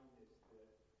blindness that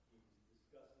he's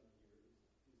discussing here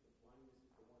is the blindness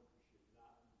of the one who should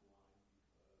not be blind,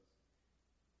 because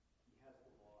he has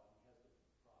the law and he has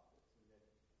the prophets, and that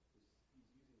he's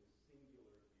using the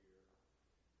singular here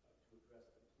to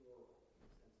address the plural, in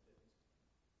the sense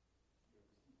that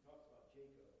he talks about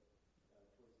Jacob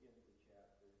towards the end of the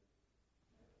chapter,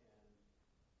 and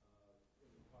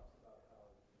when he talks about how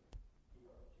he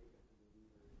gave up Jacob to the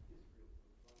leader of Israel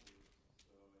from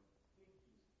so I think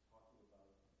he's talking about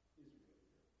Israel here.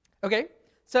 Okay,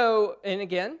 so, and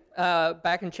again,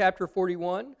 back in chapter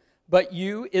 41, but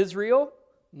you, Israel,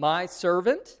 my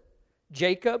servant,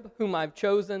 Jacob, whom I've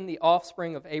chosen, the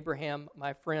offspring of Abraham,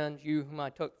 my friend, you whom I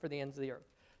took for the ends of the earth.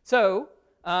 So,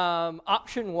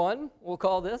 option one, we'll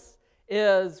call this,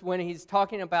 is when he's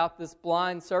talking about this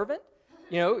blind servant.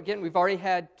 Again, we've already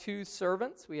had two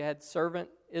servants. We had servant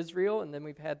Israel, and then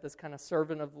we've had this kind of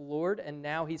servant of the Lord, and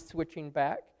now he's switching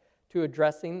back to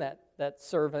addressing that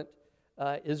servant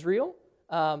Israel.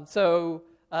 So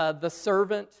the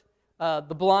servant,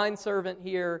 the blind servant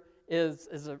here is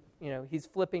he's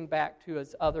flipping back to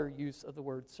his other use of the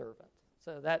word servant.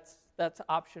 So that's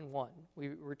option one.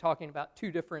 We're talking about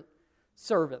two different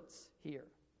servants here.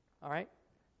 All right,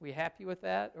 we happy with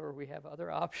that, or we have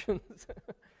other options?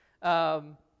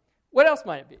 What else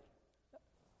might it be?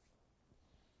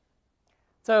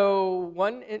 So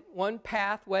one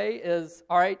pathway is,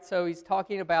 all right, so he's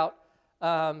talking about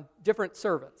different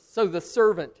servants. So the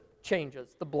servant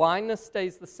changes. The blindness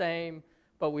stays the same,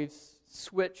 but we've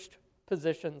switched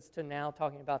positions to now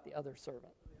talking about the other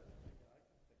servant.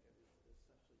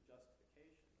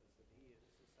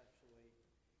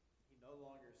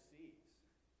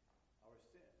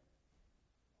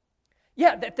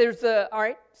 Yeah, that there's a, all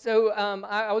right, so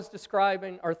I was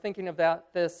describing or thinking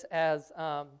about this as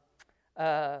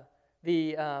the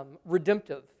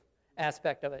redemptive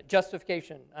aspect of it,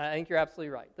 justification. I think you're absolutely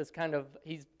right. This kind of,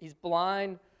 he's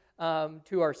blind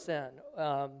to our sin,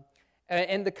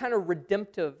 and the kind of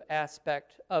redemptive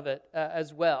aspect of it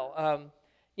as well.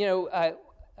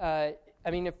 I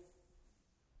mean, if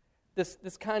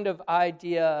this kind of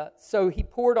idea, so he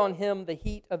poured on him the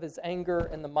heat of his anger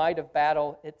and the might of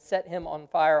battle. It set him on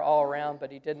fire all around,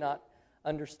 but he did not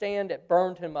understand. It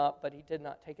burned him up, but he did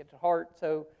not take it to heart.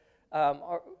 So,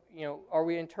 are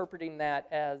we interpreting that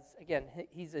as, again,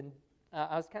 he's in,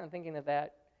 I was kind of thinking of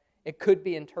that, it could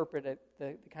be interpreted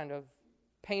the kind of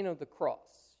pain of the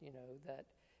cross, that,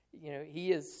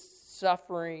 he is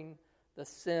suffering the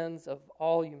sins of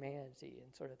all humanity,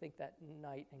 and sort of think that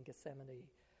night in Gethsemane,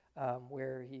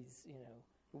 where he's,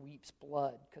 weeps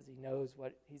blood because he knows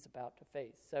what he's about to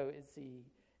face. So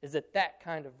is it that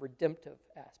kind of redemptive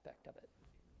aspect of it?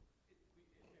 We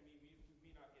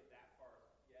may not get that far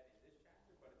yet in this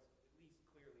chapter, but it's at least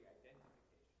clearly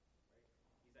identification, right?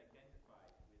 He's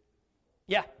identified with the people.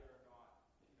 Yeah. Whether or not,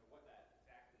 what that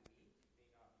exactly means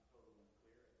may not be totally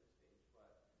clear at this stage,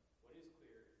 but what is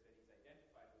clear is that he's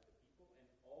identified with the people, and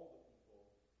all the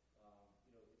people,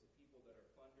 it's a people that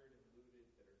are plundered and looted,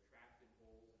 that are trapped in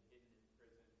holes and hidden in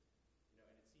prison,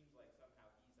 and it seems like somehow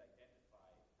he's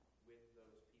identified with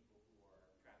those people who are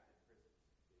trapped in prison.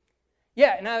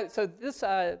 Yeah, so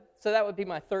that would be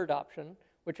my third option,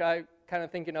 which I kind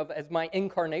of thinking of as my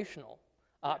incarnational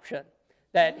option,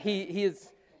 that he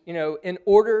is, in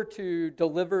order to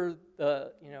deliver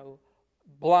the,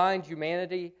 blind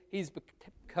humanity, he's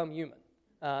become human.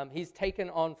 He's taken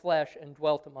on flesh and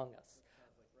dwelt among us. And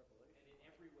in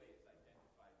every way is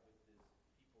identified with this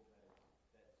people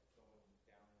that's going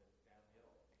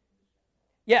downhill.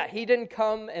 Yeah, he didn't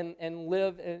come and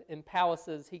live in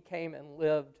palaces. He came and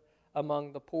lived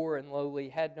among the poor and lowly,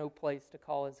 had no place to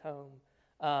call his home.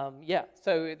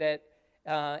 So that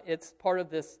it's part of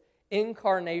this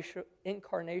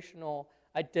incarnational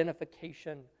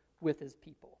identification with his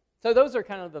people. So those are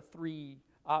kind of the three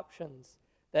options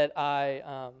that I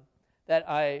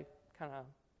kind of,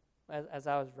 as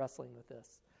I was wrestling with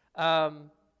this. So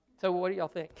what do y'all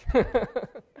think?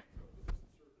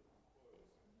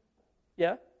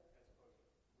 Yeah?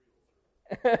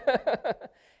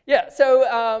 Yeah,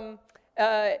 so,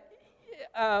 and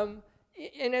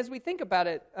as we think about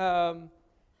it,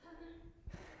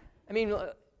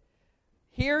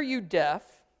 hear you deaf,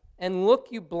 and look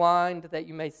you blind that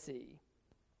you may see.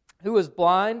 Who is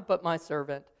blind but my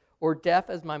servant, or deaf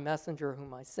as my messenger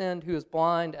whom I send? Who is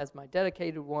blind as my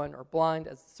dedicated one, or blind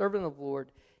as the servant of the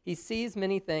Lord? He sees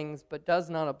many things, but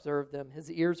does not observe them. His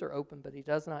ears are open, but he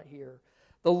does not hear.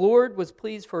 The Lord was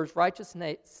pleased for his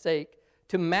righteousness' sake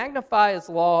to magnify his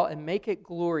law and make it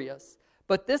glorious.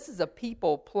 But this is a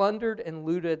people plundered and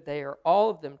looted. They are all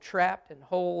of them trapped in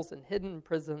holes and hidden in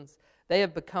prisons. They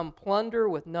have become plunder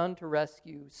with none to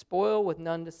rescue, spoil with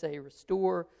none to say,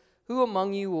 restore. Who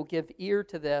among you will give ear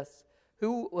to this?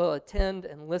 Who will attend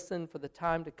and listen for the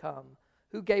time to come?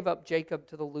 Who gave up Jacob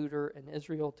to the looter and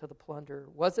Israel to the plunder?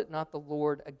 Was it not the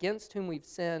Lord, against whom we've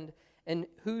sinned, in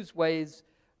whose ways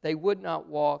they would not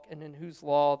walk, and in whose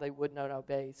law they would not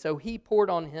obey? So he poured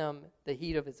on him the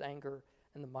heat of his anger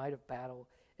and the might of battle.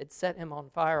 It set him on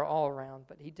fire all around,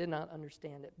 but he did not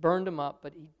understand it. Burned him up,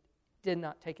 but he did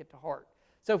not take it to heart.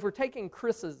 So if we're taking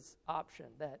Chris's option,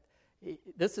 that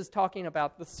this is talking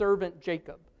about the servant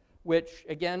Jacob, which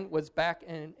again was back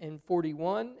in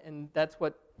 41, and that's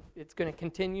what it's going to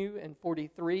continue in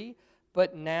 43.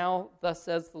 But now, thus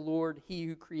says the Lord, he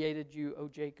who created you, O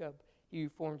Jacob, he who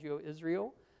formed you, O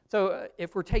Israel. So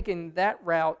if we're taking that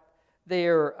route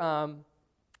there,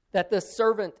 that this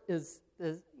servant is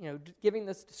giving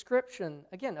this description,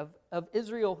 again, of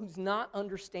Israel who's not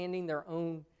understanding their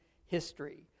own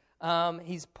history.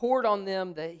 He's poured on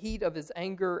them the heat of his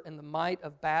anger and the might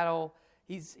of battle.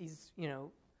 He's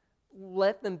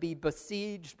let them be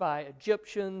besieged by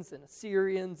Egyptians and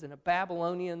Assyrians and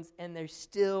Babylonians, and they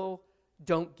still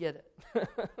don't get it.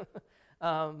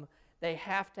 They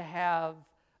have to have,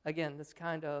 again, this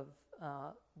kind of,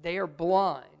 they are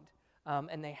blind,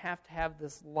 and they have to have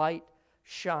this light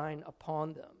shine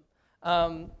upon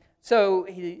them. So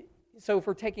if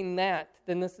we're taking that,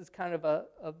 then this is kind of a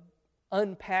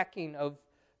unpacking of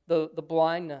the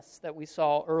blindness that we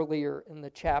saw earlier in the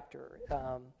chapter,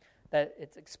 that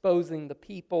it's exposing the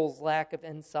people's lack of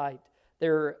insight,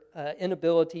 their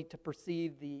inability to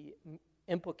perceive the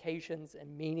implications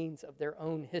and meanings of their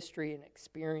own history and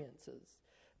experiences.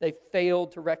 They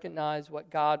failed to recognize what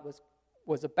God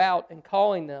was about in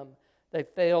calling them. They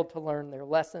failed to learn their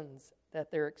lessons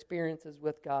that their experiences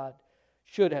with God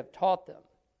should have taught them.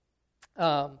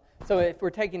 So if we're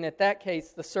taking it that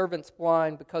case, the servant's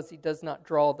blind because he does not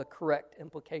draw the correct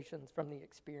implications from the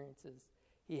experiences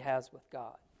he has with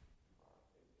God.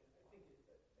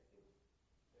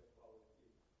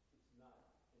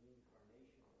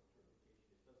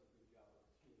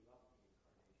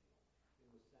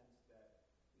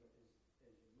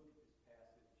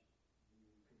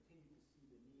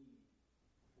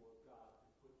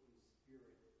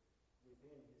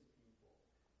 Within his people,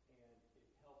 and it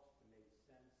helps to make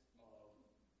sense of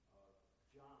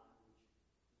John,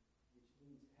 which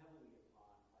leans heavily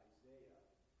upon Isaiah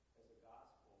as a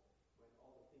gospel, when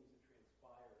all the things that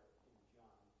transpire in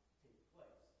John take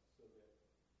place, so that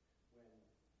when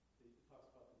he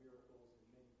talks about the miracles and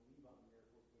many believe on the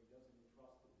miracles, but he doesn't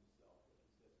entrust in himself, as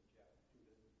he says in chapter 2,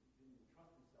 he didn't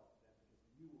entrust himself to them because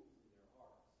he knew what was in their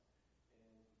hearts. And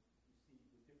you see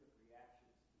the different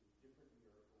reactions to the different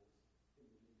miracles in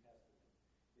the New Testament.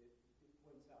 It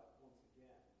points out once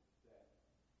again that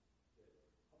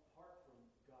apart from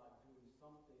God doing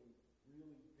something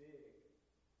really big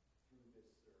through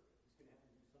this servant, he's going to have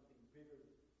to do something bigger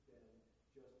than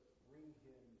just bring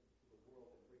him to the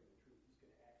world and bring the truth. He's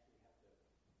going to actually have to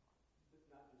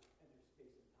not just enter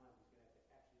space and time, he's going to have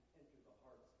to actually enter the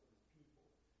hearts of his people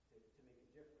to make a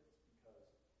difference,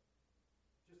 because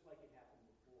just like it happened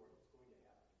before, it's going to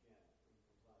happen again when he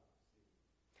comes out of the sea.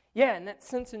 Yeah, in that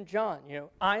sense in John,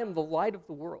 I am the light of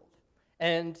the world.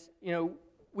 And,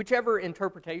 whichever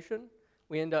interpretation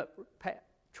we end up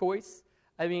choice,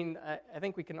 I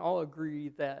think we can all agree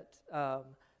that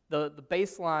the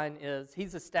baseline is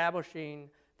he's establishing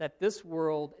that this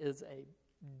world is a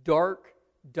dark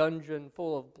dungeon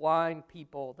full of blind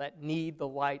people that need the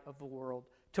light of the world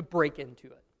to break into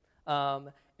it.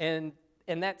 And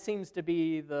that seems to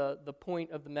be the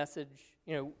point of the message,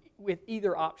 with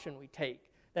either option we take,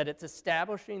 that it's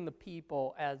establishing the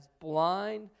people as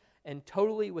blind and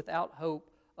totally without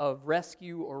hope of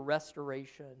rescue or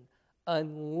restoration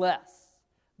unless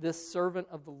this servant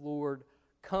of the Lord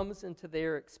comes into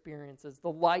their experiences.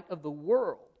 The light of the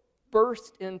world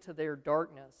bursts into their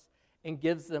darkness and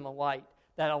gives them a light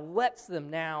that lets them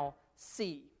now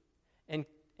see and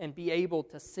be able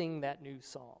to sing that new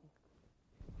song.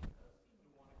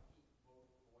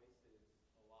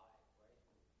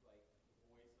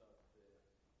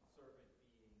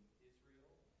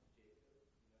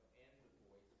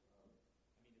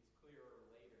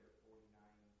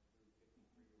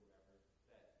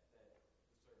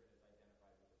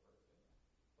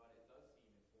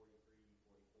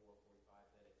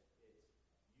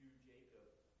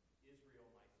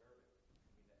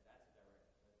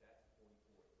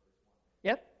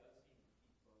 Yep.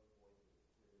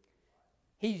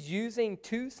 He's using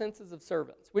two senses of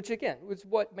servants, which again was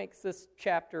what makes this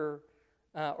chapter,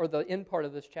 or the end part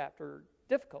of this chapter,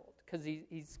 difficult, because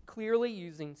he's clearly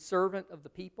using servant of the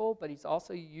people, but he's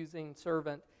also using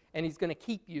servant, and he's going to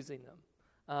keep using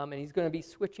them, and he's going to be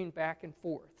switching back and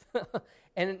forth.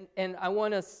 and I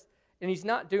want us, and he's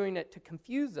not doing it to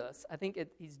confuse us. I think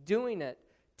he's doing it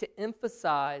to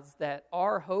emphasize that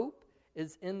our hope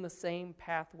is in the same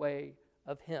pathway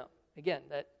of him. Again,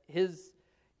 that his,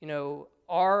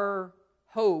 our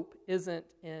hope isn't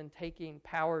in taking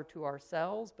power to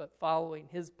ourselves, but following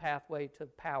his pathway to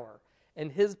power.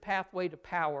 And his pathway to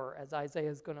power, as Isaiah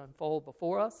is going to unfold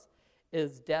before us,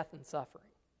 is death and suffering.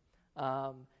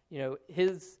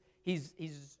 He's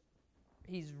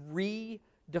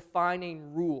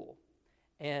redefining rule,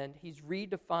 and he's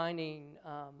redefining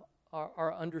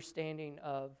our understanding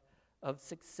of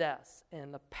success.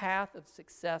 And the path of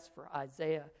success for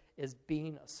Isaiah is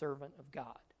being a servant of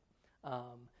God.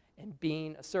 And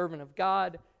being a servant of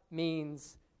God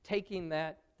means taking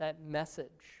that message,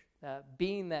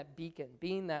 being that beacon,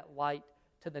 being that light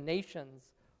to the nations,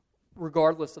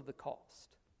 regardless of the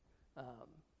cost.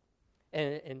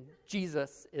 And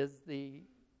Jesus is the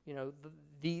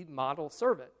model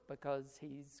servant, because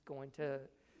he's going to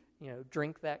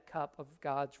drink that cup of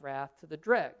God's wrath to the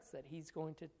dregs, that he's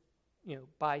going to,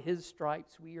 by his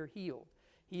stripes we are healed.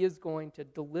 He is going to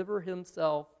deliver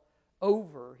himself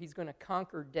over. He's going to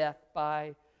conquer death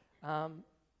by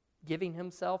giving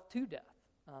himself to death,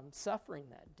 suffering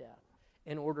that death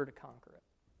in order to conquer it.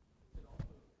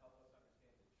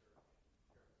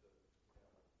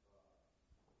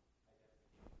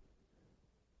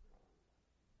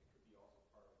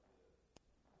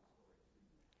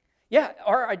 Yeah,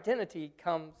 our identity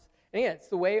comes, and yeah, it's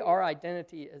the way our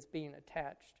identity is being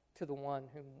attached to the one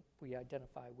whom we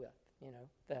identify with.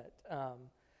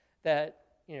 That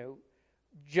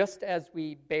just as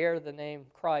we bear the name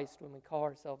Christ when we call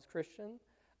ourselves Christian,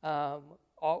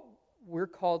 we're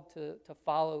called to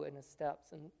follow in his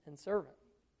steps in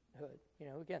servanthood.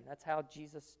 Again, that's how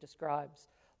Jesus describes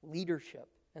leadership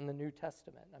in the New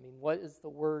Testament. I mean, what is the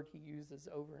word he uses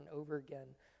over and over again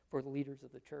for the leaders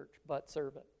of the church but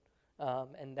servant?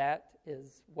 And that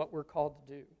is what we're called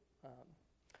to do.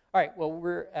 All right, well,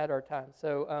 we're at our time.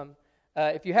 So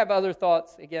if you have other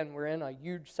thoughts, again, we're in a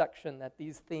huge section that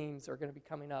these themes are going to be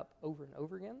coming up over and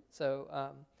over again.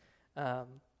 So,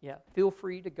 feel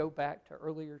free to go back to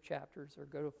earlier chapters or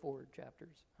go to forward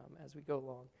chapters as we go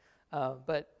along.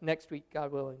 But next week,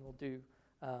 God willing, we'll do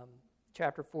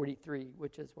chapter 43,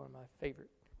 which is one of my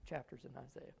favorite chapters in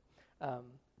Isaiah.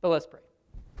 But let's pray.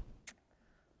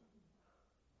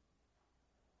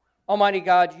 Almighty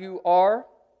God, you are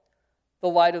the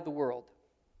light of the world,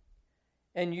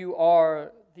 and you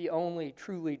are the only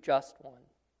truly just one.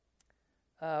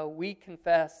 We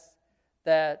confess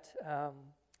that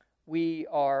we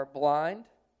are blind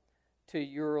to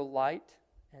your light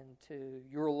and to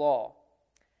your law,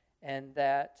 and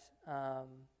that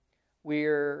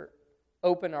we're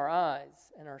open our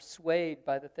eyes and are swayed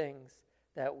by the things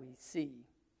that we see,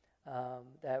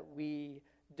 that we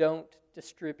don't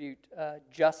distribute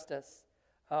justice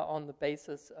on the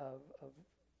basis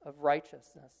of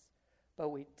righteousness, but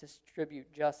we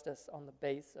distribute justice on the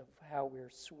basis of how we're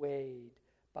swayed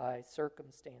by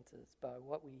circumstances, by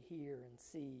what we hear and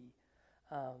see.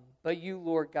 But you,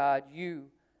 Lord God, you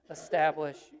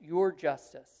establish your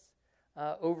justice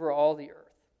over all the earth.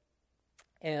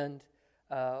 And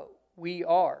we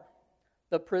are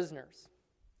the prisoners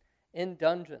in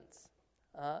dungeons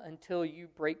until you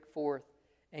break forth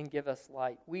and give us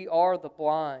light. We are the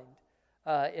blind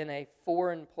in a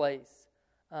foreign place,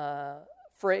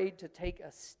 afraid to take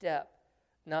a step,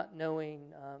 not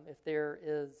knowing if there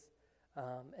is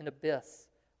an abyss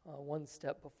one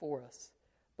step before us.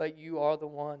 But you are the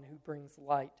one who brings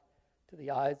light to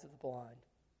the eyes of the blind.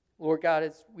 Lord God,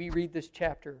 as we read this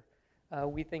chapter,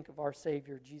 we think of our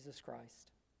Savior, Jesus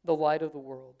Christ, the light of the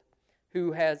world,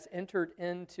 who has entered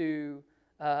into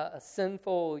a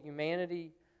sinful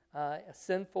humanity, a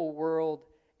sinful world,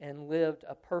 and lived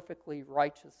a perfectly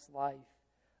righteous life,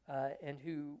 and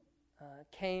who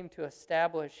came to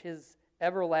establish his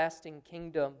everlasting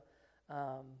kingdom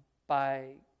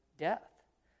by death,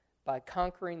 by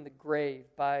conquering the grave.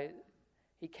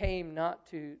 He came not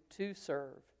to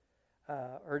serve,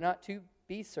 or not to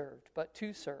be served, but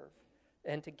to serve,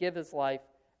 and to give his life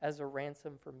as a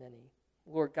ransom for many.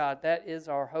 Lord God, that is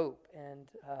our hope, and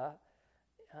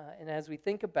as we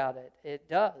think about it, it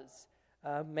does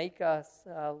make us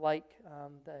like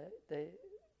the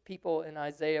people in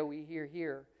Isaiah we hear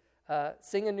here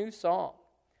sing a new song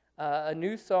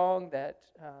that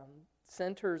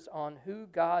centers on who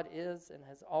God is and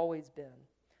has always been.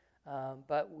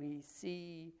 But we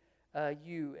see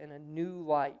you in a new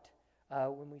light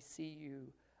when we see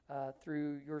you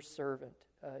through your servant,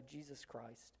 Jesus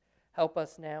Christ. Help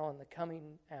us now in the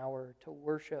coming hour to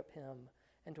worship him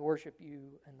and to worship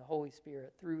you and the Holy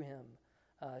Spirit through him,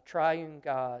 triune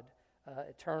God,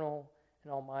 eternal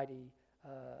and almighty,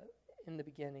 in the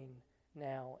beginning,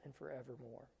 now, and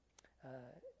forevermore.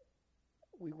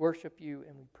 We worship you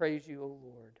and we praise you, O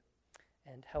Lord,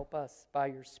 and help us by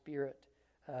your Spirit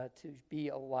to be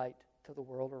a light to the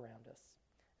world around us.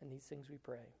 In these things we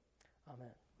pray.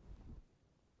 Amen.